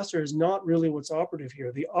disaster is not really what's operative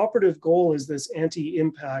here. The operative goal is this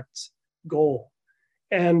anti-impact goal.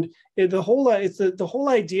 And the whole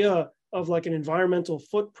idea of like an environmental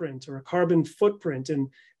footprint or a carbon footprint, and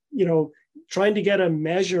trying to get a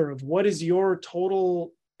measure of what is your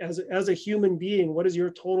total, as a human being, what is your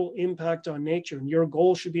total impact on nature, and your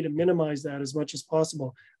goal should be to minimize that as much as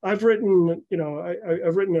possible. I've written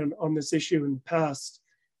I've written on this issue in the past,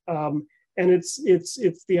 and it's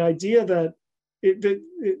the idea that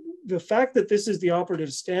the fact that this is the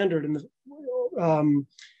operative standard, and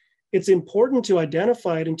it's important to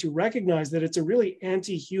identify it and to recognize that it's a really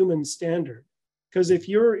anti-human standard. Because if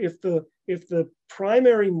the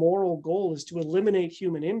primary moral goal is to eliminate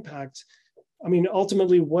human impact, I mean,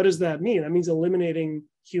 ultimately, what does that mean? That means eliminating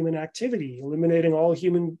human activity, eliminating all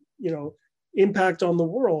human, impact on the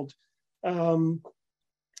world.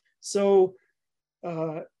 So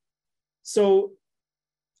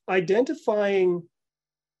identifying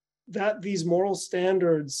that these moral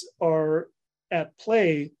standards are at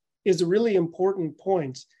play is a really important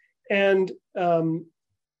point. And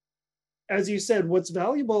as you said, what's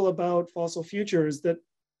valuable about Fossil Future is that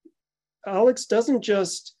Alex doesn't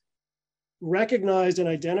just recognize and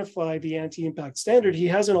identify the anti-impact standard, he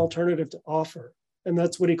has an alternative to offer. And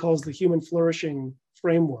that's what he calls the human flourishing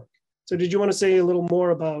framework. So did you want to say a little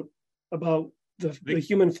more about the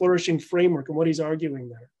human flourishing framework and what he's arguing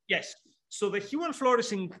there? Yes. So the human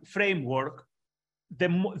flourishing framework,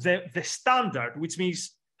 the standard, which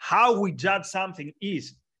means how we judge something,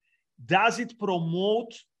 is, does it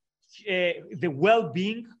promote the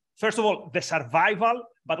well-being, first of all, the survival,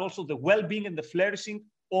 but also the well-being and the flourishing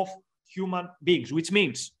of human beings, which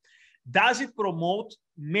means, does it promote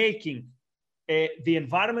making the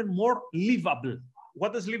environment more livable?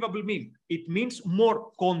 What does livable mean? It means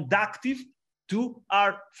more conducive to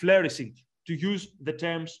our flourishing, to use the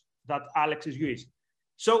terms that Alex is using.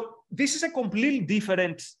 So this is a completely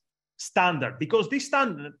different standard, because this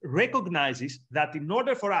standard recognizes that in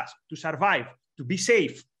order for us to survive, to be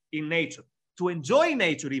safe in nature, to enjoy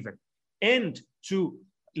nature even, and to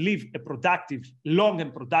live a productive, long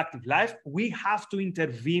and productive life, we have to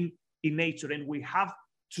intervene in nature, and we have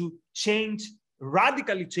to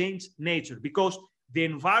radically change nature, because the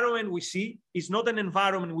environment we see is not an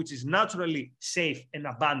environment which is naturally safe and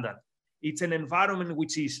abundant. It's an environment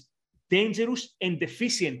which is dangerous and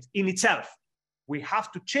deficient in itself. We have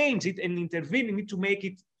to change it and intervene in it to make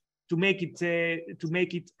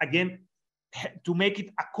it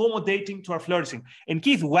accommodating to our flourishing. And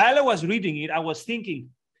Keith, while I was reading it, I was thinking,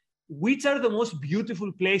 which are the most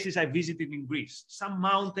beautiful places I visited in Greece? Some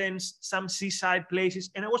mountains, some seaside places.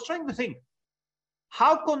 And I was trying to think,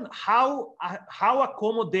 how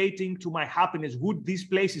accommodating to my happiness would these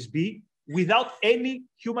places be without any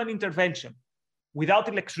human intervention, without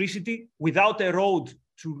electricity, without a road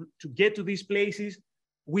to get to these places,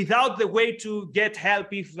 without the way to get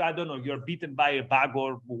help if, I don't know, you're bitten by a bug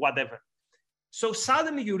or whatever. So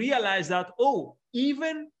suddenly you realize that,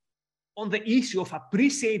 even on the issue of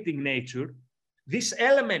appreciating nature, this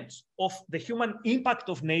element of the human impact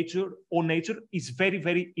of nature on nature is very,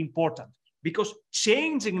 very important, because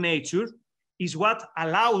changing nature is what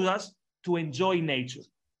allows us to enjoy nature.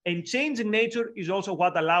 And changing nature is also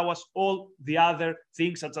what allows us all the other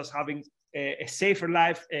things, such as having a safer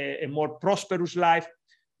life, a more prosperous life.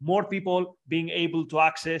 more people being able to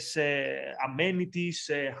access amenities,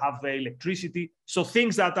 have electricity. So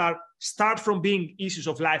things that start from being issues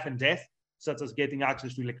of life and death, such as getting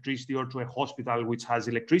access to electricity or to a hospital which has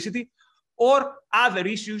electricity, or other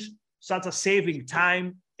issues such as saving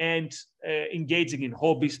time and engaging in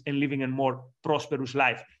hobbies and living a more prosperous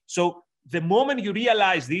life. So the moment you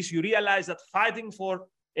realize this, you realize that fighting for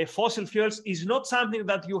fossil fuels is not something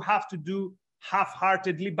that you have to do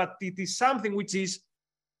half-heartedly, but it is something which is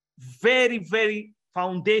very, very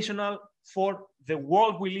foundational for the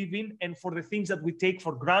world we live in and for the things that we take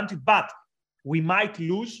for granted. But we might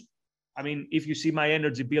lose. I mean, if you see my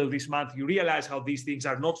energy bill this month, you realize how these things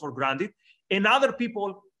are not for granted. And other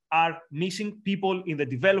people are missing, people in the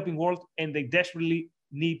developing world, and they desperately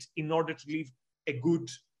need in order to live a good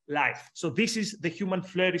life. So this is the human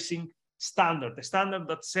flourishing standard, the standard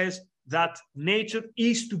that says that nature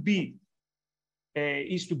is to be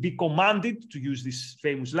commanded, to use this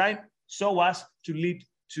famous line, so as to lead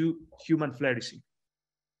to human flourishing.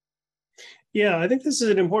 Yeah, I think this is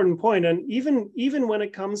an important point. And even when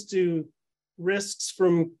it comes to risks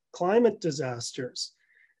from climate disasters,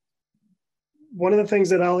 one of the things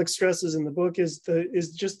that Alex stresses in the book is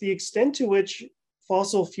just the extent to which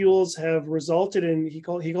fossil fuels have resulted in, he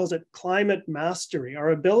calls it climate mastery,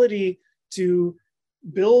 our ability to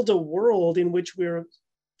build a world in which we're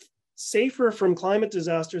safer from climate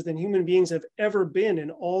disasters than human beings have ever been in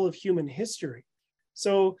all of human history.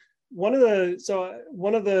 So one of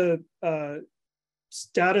the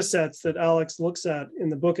data sets that Alex looks at in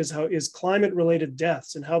the book is climate-related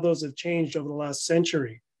deaths and how those have changed over the last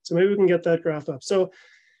century. So maybe we can get that graph up. So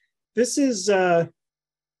this is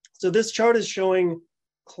this chart is showing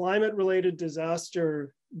climate-related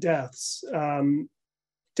disaster deaths,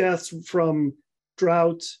 deaths from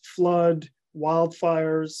drought, flood,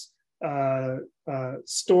 wildfires,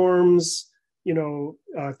 storms,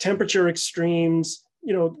 temperature extremes,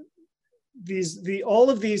 all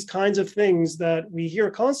of these kinds of things that we hear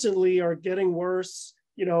constantly are getting worse,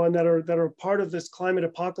 and that are part of this climate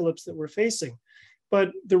apocalypse that we're facing.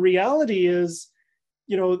 But the reality is,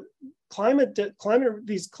 these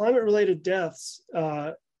climate-related deaths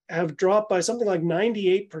have dropped by something like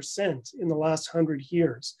 98% in the last 100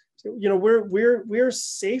 years. So, we're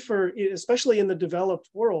safer, especially in the developed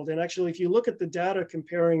world. And actually, if you look at the data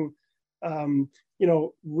comparing,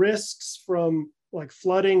 risks from like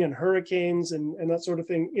flooding and hurricanes and that sort of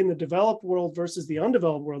thing in the developed world versus the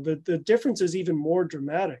undeveloped world, the difference is even more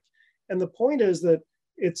dramatic. And the point is that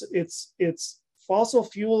it's fossil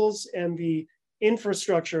fuels and the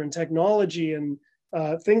infrastructure and technology and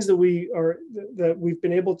things that we've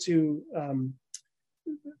been able to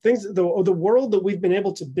the world that we've been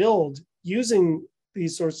able to build using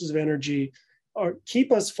these sources of energy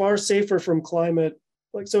keep us far safer from climate.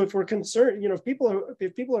 Like, so if we're concerned, if people are,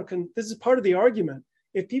 this is part of the argument.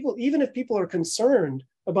 Even if people are concerned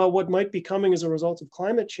about what might be coming as a result of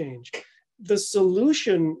climate change, the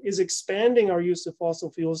solution is expanding our use of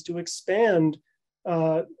fossil fuels to expand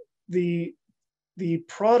the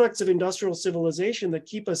products of industrial civilization that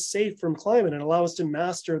keep us safe from climate and allow us to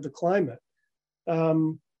master the climate.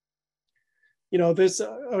 This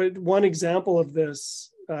one example of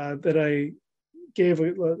this that I gave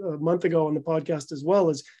a month ago on the podcast as well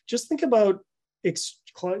is just think about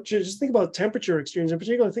temperature extremes. In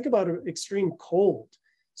particular, think about extreme cold.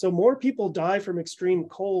 So more people die from extreme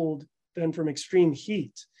cold than from extreme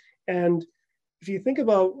heat. And if you think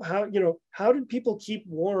about how did people keep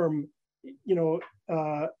warm,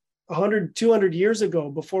 100, 200 years ago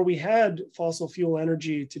before we had fossil fuel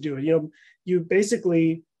energy to do it? You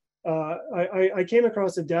basically, I came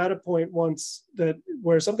across a data point once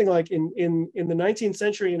where something like in the 19th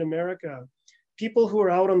century in America, people who were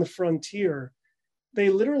out on the frontier, they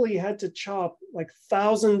literally had to chop like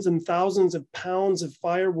thousands and thousands of pounds of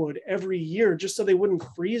firewood every year just so they wouldn't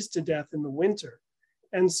freeze to death in the winter.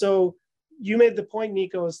 And so you made the point,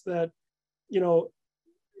 Nikos, that,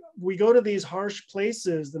 we go to these harsh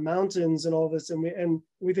places, the mountains and all this, and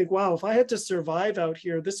we think, wow, if I had to survive out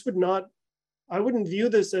here, I wouldn't view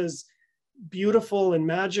this as beautiful and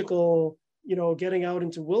magical, getting out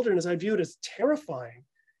into wilderness. I view it as terrifying.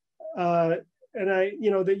 And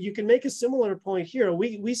that you can make a similar point here.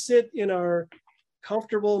 We sit in our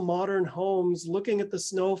comfortable modern homes looking at the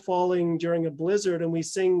snow falling during a blizzard and we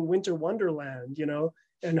sing Winter Wonderland,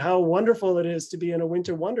 and how wonderful it is to be in a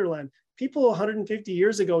winter wonderland. People 150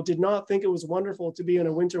 years ago did not think it was wonderful to be in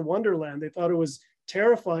a winter wonderland. They thought it was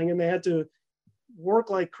terrifying and they had to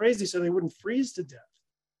work like crazy so they wouldn't freeze to death.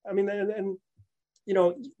 I mean, and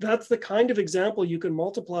that's the kind of example you can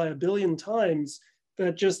multiply 1 billion times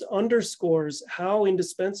that just underscores how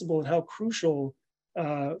indispensable and how crucial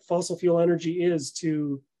fossil fuel energy is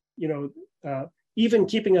to, even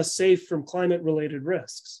keeping us safe from climate-related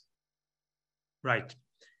risks. Right.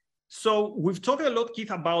 So we've talked a lot,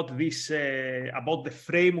 Keith, about this, about the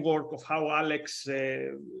framework of how Alex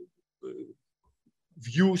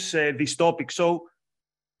views this topic. So,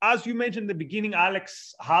 as you mentioned in the beginning,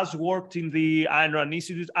 Alex has worked in the Ayn Rand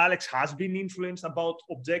Institute. Alex has been influenced about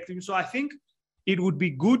objectivism. So I think it would be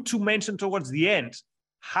good to mention towards the end,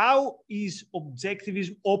 how is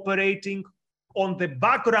objectivism operating on the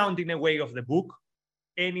background, in a way, of the book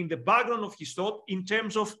and in the background of his thought, in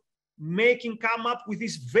terms of come up with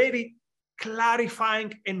this very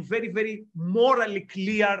clarifying and very, very morally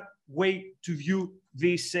clear way to view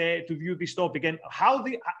this topic. And how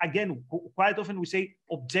again, quite often we say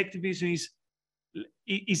objectivism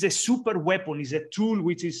is a super weapon, is a tool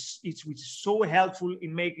which is so helpful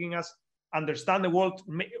in making us understand the world,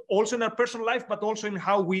 also in our personal life, but also in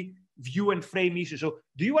how we view and frame issues. So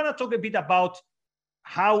do you want to talk a bit about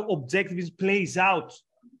how objectivism plays out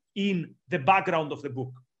in the background of the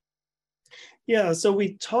book? Yeah, so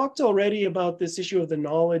we talked already about this issue of the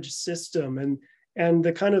knowledge system and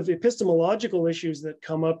the kind of epistemological issues that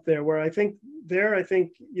come up there, where I think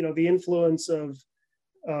the influence of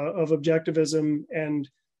objectivism and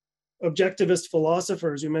objectivist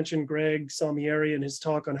philosophers. You mentioned Greg Salmieri in his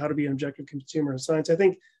talk on how to be an objective consumer of science. I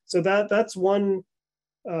think so that's one.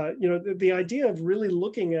 The idea of really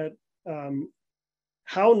looking at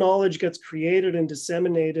how knowledge gets created and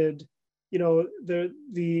disseminated,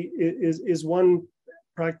 is one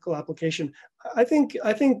practical application. I think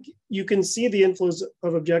you can see the influence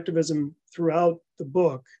of objectivism throughout the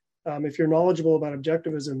book. If you're knowledgeable about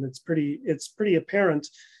objectivism, it's pretty apparent.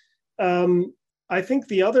 I think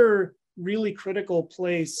the other really critical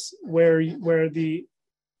place where the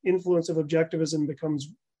influence of objectivism becomes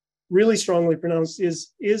really strongly pronounced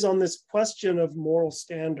is on this question of moral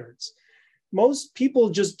standards. Most people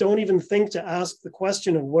just don't even think to ask the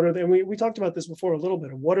question of what are they, and we talked about this before a little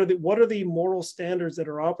bit, of what are the moral standards that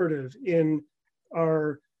are operative in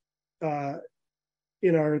our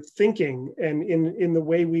thinking and in the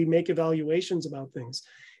way we make evaluations about things.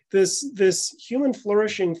 This human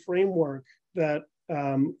flourishing framework that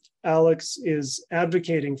Alex is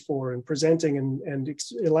advocating for and presenting and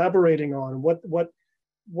elaborating on,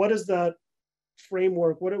 what is that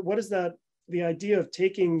framework? What is that? The idea of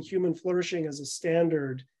taking human flourishing as a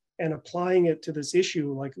standard and applying it to this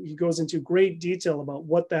issue, like he goes into great detail about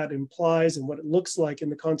what that implies and what it looks like in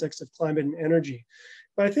the context of climate and energy.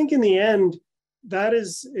 But I think in the end, that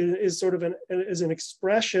is sort of an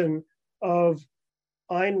expression of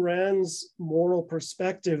Ayn Rand's moral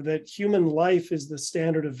perspective that human life is the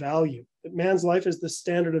standard of value, that man's life is the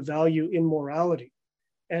standard of value in morality.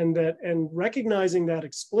 And recognizing that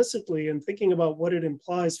explicitly and thinking about what it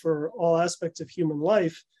implies for all aspects of human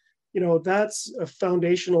life, that's a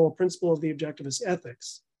foundational principle of the objectivist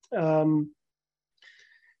ethics.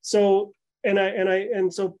 So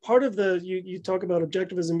part of you talk about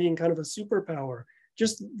objectivism being kind of a superpower.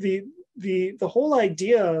 Just the whole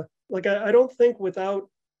idea, like I don't think without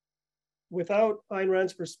Ayn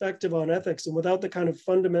Rand's perspective on ethics and without the kind of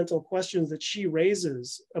fundamental questions that she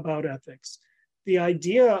raises about ethics, the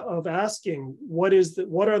idea of asking what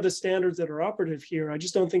are the standards that are operative here, I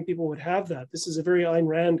just don't think people would have that. This is a very Ayn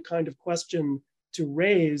Rand kind of question to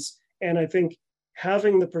raise. And I think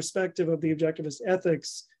having the perspective of the objectivist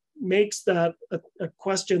ethics makes that a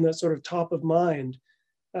question that's sort of top of mind.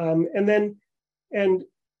 And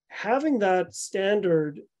having that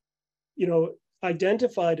standard,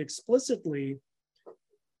 identified explicitly,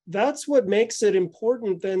 that's what makes it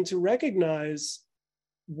important then to recognize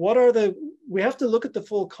we have to look at the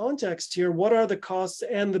full context here. What are the costs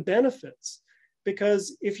and the benefits?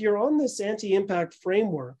 Because if you're on this anti-impact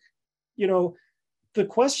framework, the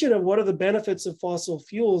question of what are the benefits of fossil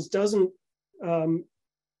fuels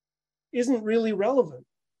isn't really relevant,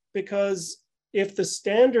 because if the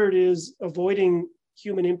standard is avoiding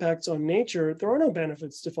human impacts on nature, there are no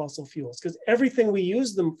benefits to fossil fuels, because everything we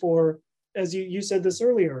use them for, as you said this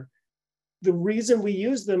earlier, the reason we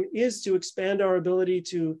use them is to expand our ability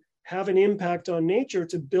to have an impact on nature,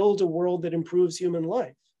 to build a world that improves human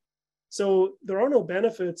life. So there are no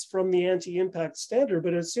benefits from the anti-impact standard,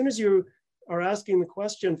 but as soon as you are asking the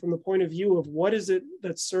question from the point of view of what is it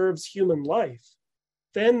that serves human life,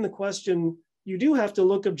 then the question, you do have to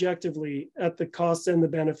look objectively at the costs and the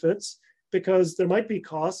benefits, because there might be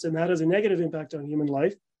costs and that has a negative impact on human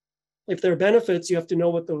life. If there are benefits, you have to know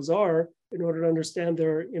what those are in order to understand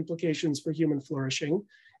their implications for human flourishing.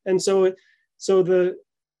 And so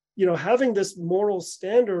having this moral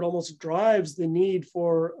standard almost drives the need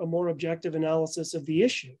for a more objective analysis of the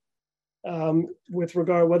issue. with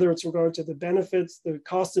regard, whether it's regard to the benefits, the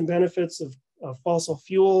costs and benefits of fossil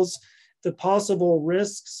fuels, the possible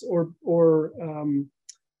risks or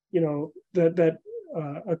that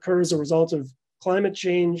occur as a result of climate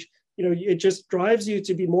change. It just drives you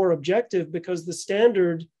to be more objective because the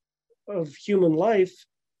standard of human life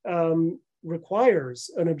requires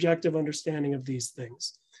an objective understanding of these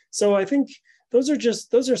things. So I think those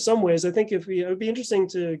are some ways. I think it would be interesting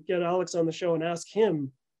to get Alex on the show and ask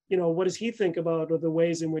him, what does he think about the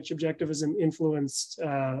ways in which objectivism influenced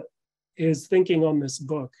his thinking on this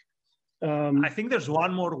book. I think there's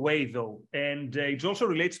one more way though, and it also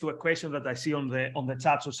relates to a question that I see on the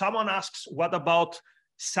chat. So someone asks, what about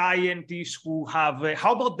scientists who have,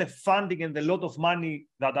 how about the funding and the lot of money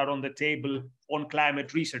that are on the table on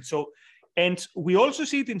climate research? So, and we also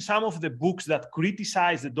see it in some of the books that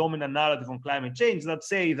criticize the dominant narrative on climate change that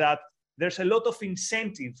say that there's a lot of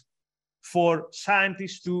incentive for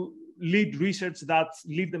scientists to lead research that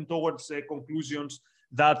lead them towards conclusions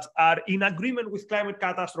that are in agreement with climate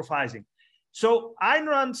catastrophizing. So Ayn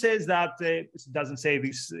Rand says that, it doesn't say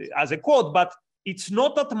this as a quote, but it's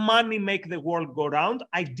not that money make the world go round,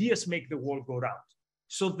 ideas make the world go round.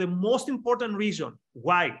 So the most important reason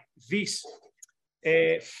why this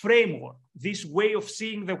framework, this way of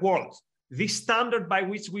seeing the world, this standard by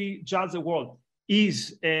which we judge the world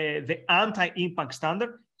is the anti-impact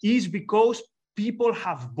standard, is because people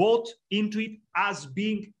have bought into it as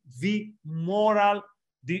being the moral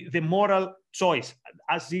choice,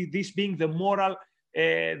 as this being the moral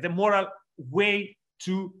way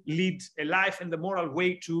to lead a life and the moral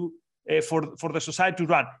way to for the society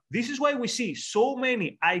to run. This is why we see so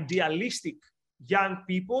many idealistic young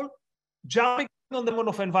people jumping on the moon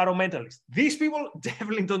of environmentalists. These people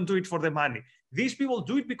definitely don't do it for the money. These people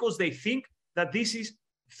do it because they think that this is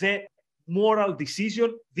the moral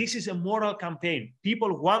decision. This is a moral campaign.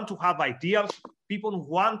 People want to have ideals. People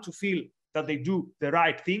want to feel that they do the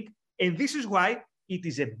right thing. And this is why it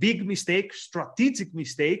is a big mistake, strategic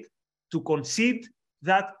mistake, to concede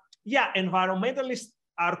that, yeah, environmentalists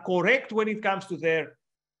are correct when it comes to their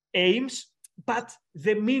aims, but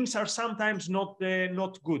the means are sometimes not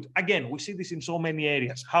good. Again, we see this in so many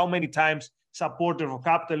areas. How many times supporters of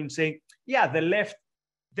capitalism saying, yeah, the left,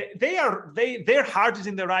 their heart is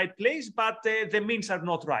in the right place, but the means are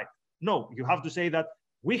not right. No, you have to say that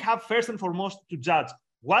we have first and foremost to judge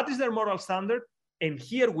what is their moral standard. And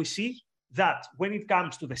here we see that when it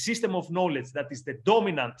comes to the system of knowledge that is the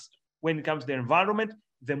dominant when it comes to the environment,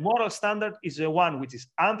 the moral standard is the one which is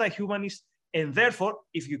anti-humanist. And therefore,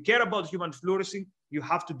 if you care about human flourishing, you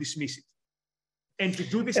have to dismiss it. And to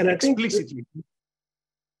do this explicitly.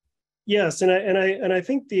 Yes, and I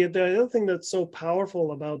think the other thing that's so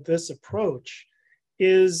powerful about this approach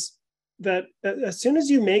is that as soon as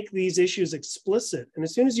you make these issues explicit, and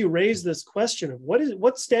as soon as you raise this question of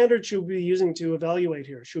what standard should we be using to evaluate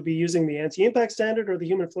here? Should we be using the anti-impact standard or the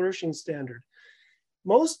human flourishing standard?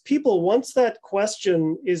 Most people, once that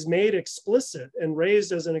question is made explicit and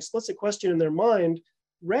raised as an explicit question in their mind,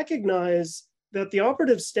 recognize that the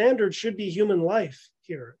operative standard should be human life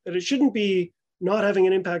here, that it shouldn't be not having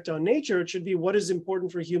an impact on nature, it should be what is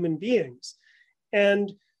important for human beings.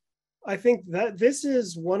 And I think that this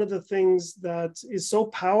is one of the things that is so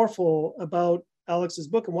powerful about Alex's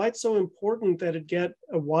book and why it's so important that it get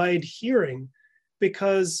a wide hearing,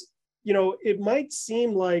 because, it might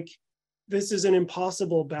seem like this is an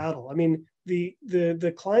impossible battle. I mean,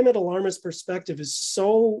 the climate alarmist perspective is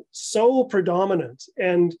so predominant,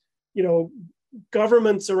 and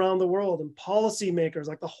governments around the world and policymakers,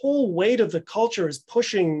 like the whole weight of the culture is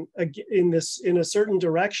pushing in a certain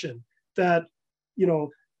direction that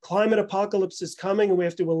climate apocalypse is coming and we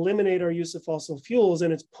have to eliminate our use of fossil fuels,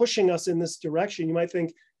 and it's pushing us in this direction. You might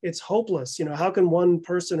think it's hopeless. How can one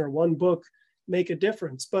person or one book make a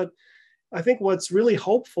difference? But I think what's really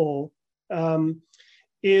hopeful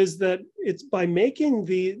is that it's by making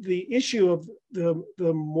the issue of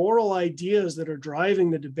the moral ideas that are driving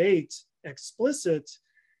the debate explicit,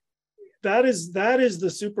 that is the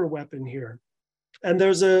super weapon here. And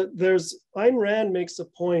there's Ayn Rand makes a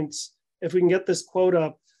point, if we can get this quote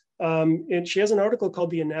up, and she has an article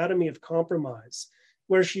called The Anatomy of Compromise,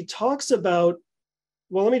 where she talks about,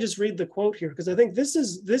 well, let me just read the quote here, because I think this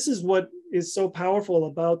is what is so powerful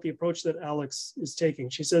about the approach that Alex is taking.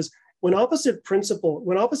 She says, when opposite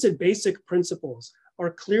basic principles are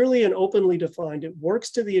clearly and openly defined, it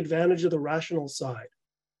works to the advantage of the rational side.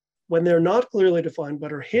 When they're not clearly defined,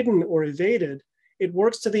 but are hidden or evaded, it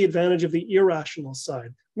works to the advantage of the irrational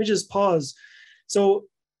side. Let me just pause. So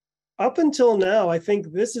up until now, I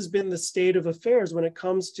think this has been the state of affairs when it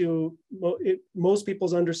comes to most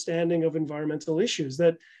people's understanding of environmental issues,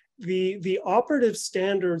 that the operative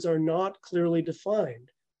standards are not clearly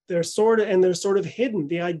defined. They're sort of hidden.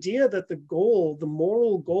 The idea that the goal, the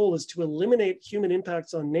moral goal, is to eliminate human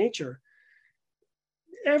impacts on nature.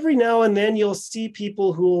 Every now and then you'll see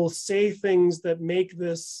people who will say things that make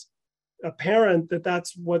this apparent that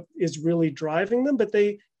that's what is really driving them, but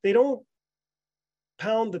they don't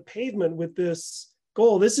pound the pavement with this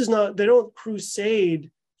goal. This is not, they don't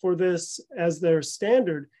crusade for this as their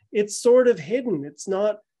standard. It's sort of hidden. It's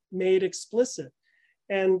not made explicit.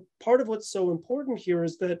 And part of what's so important here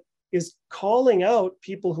is calling out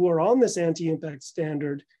people who are on this anti-impact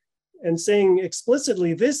standard and saying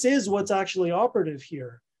explicitly, this is what's actually operative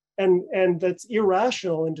here. And that's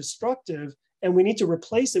irrational and destructive. And we need to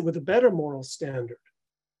replace it with a better moral standard.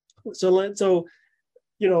 So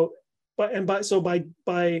you know,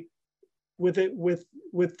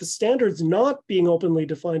 with the standards not being openly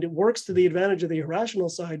defined, it works to the advantage of the irrational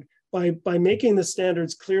side. By making the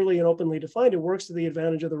standards clearly and openly defined, it works to the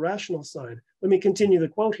advantage of the rational side. Let me continue the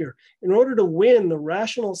quote here. In order to win, the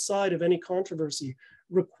rational side of any controversy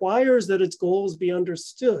requires that its goals be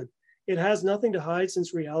understood. It has nothing to hide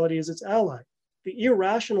since reality is its ally. The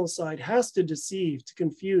irrational side has to deceive, to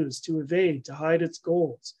confuse, to evade, to hide its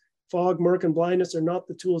goals. Fog, murk, and blindness are not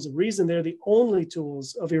the tools of reason. They're the only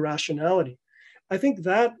tools of irrationality. I think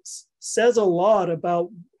that says a lot about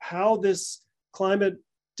how this climate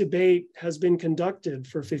debate has been conducted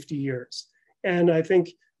for 50 years. And I think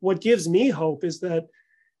what gives me hope is that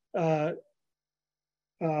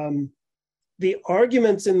the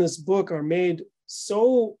arguments in this book are made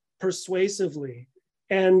so persuasively,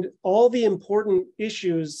 and all the important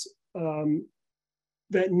issues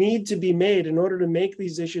that need to be made in order to make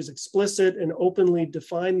these issues explicit and openly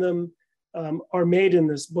define them are made in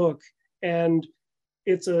this book. And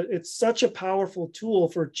it's such a powerful tool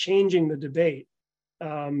for changing the debate.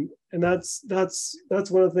 And that's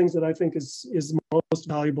one of the things that I think is most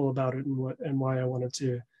valuable about it, and why I wanted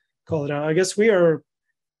to call it out. I guess we are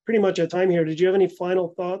pretty much at time here. Did you have any final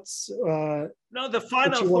thoughts? No, the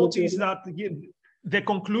final thought is that the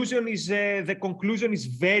conclusion is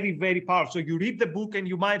very, very powerful. So you read the book and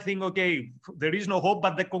you might think, okay, there is no hope,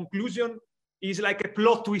 but the conclusion is like a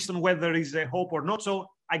plot twist on whether there is a hope or not. So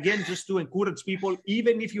again, just to encourage people,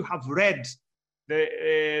 even if you have read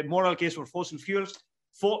the Moral Case for Fossil Fuels,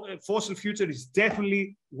 Fossil Future is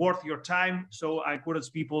definitely worth your time. So I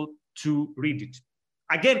encourage people to read it.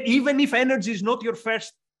 Again, even if energy is not your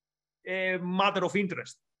first matter of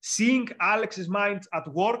interest, seeing Alex's mind at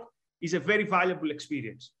work is a very valuable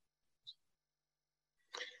experience.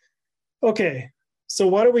 Okay, so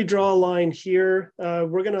why don't we draw a line here?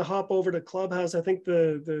 We're going to hop over to Clubhouse. I think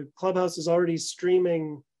the Clubhouse is already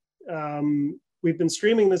streaming. We've been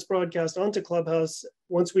streaming this broadcast onto Clubhouse.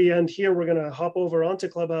 Once we end here, we're going to hop over onto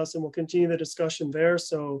Clubhouse and we'll continue the discussion there.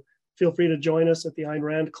 So feel free to join us at the Ayn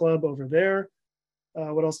Rand Club over there.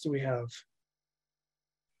 What else do we have?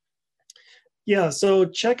 Yeah, so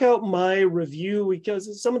check out my review,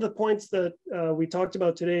 because some of the points that we talked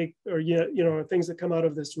about today are things that come out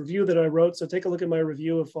of this review that I wrote. So take a look at my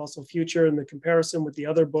review of Fossil Future and the comparison with the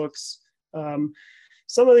other books.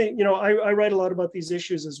 Some of the, I write a lot about these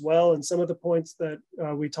issues as well, and some of the points that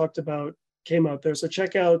we talked about came out there. So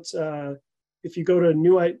check out, if you go to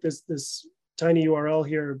this tiny URL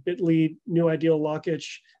here, bit.ly New Ideal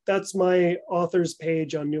Lockitch. That's my author's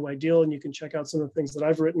page on New Ideal, and you can check out some of the things that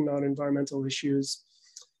I've written on environmental issues.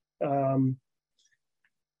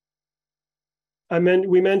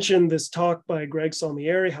 We mentioned this talk by Greg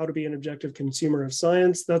Salmieri, How to Be an Objective Consumer of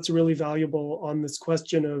Science. That's really valuable on this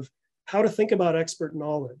question of how to think about expert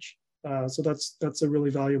knowledge. So that's a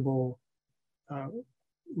really valuable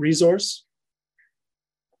resource.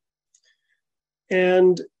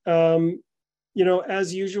 And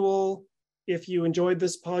as usual, if you enjoyed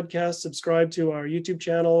this podcast, subscribe to our YouTube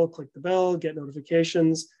channel, click the bell, get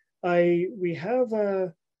notifications. There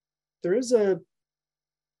is a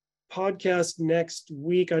podcast next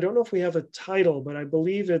week. I don't know if we have a title, but I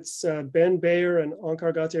believe it's Ben Bayer and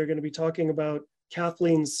Onkar Ghate are going to be talking about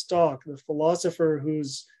Kathleen Stock, the philosopher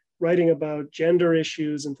who's writing about gender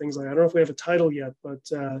issues and things like that. I don't know if we have a title yet,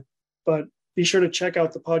 but be sure to check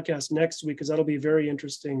out the podcast next week, because that'll be a very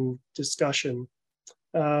interesting discussion.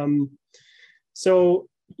 So,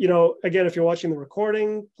 again, if you're watching the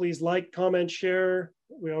recording, please like, comment, share.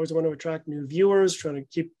 We always want to attract new viewers, trying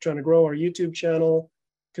to grow our YouTube channel.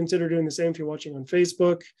 Consider doing the same if you're watching on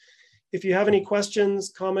Facebook. If you have any questions,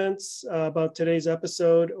 comments about today's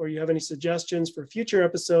episode, or you have any suggestions for future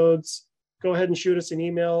episodes, go ahead and shoot us an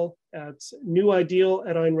email at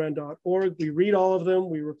newideal@aynrand.org. We read all of them.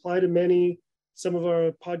 We reply to many. some of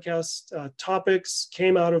our podcast topics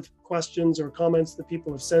came out of questions or comments that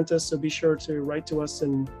people have sent us. So be sure to write to us,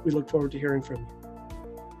 and we look forward to hearing from you.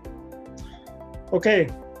 Okay,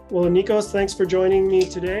 well, Nikos, thanks for joining me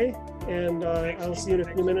today. And I'll see you in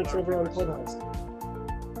a few minutes over on Clubhouse.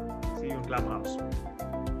 See you in Clubhouse.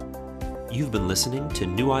 You've been listening to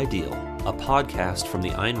New Ideal, a podcast from the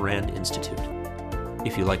Ayn Rand Institute.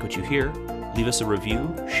 If you like what you hear, leave us a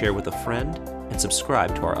review, share with a friend, and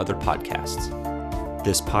subscribe to our other podcasts.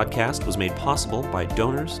 This podcast was made possible by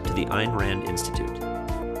donors to the Ayn Rand Institute.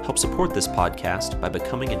 Help support this podcast by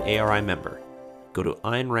becoming an ARI member. Go to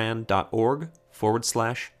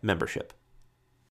aynrand.org/membership.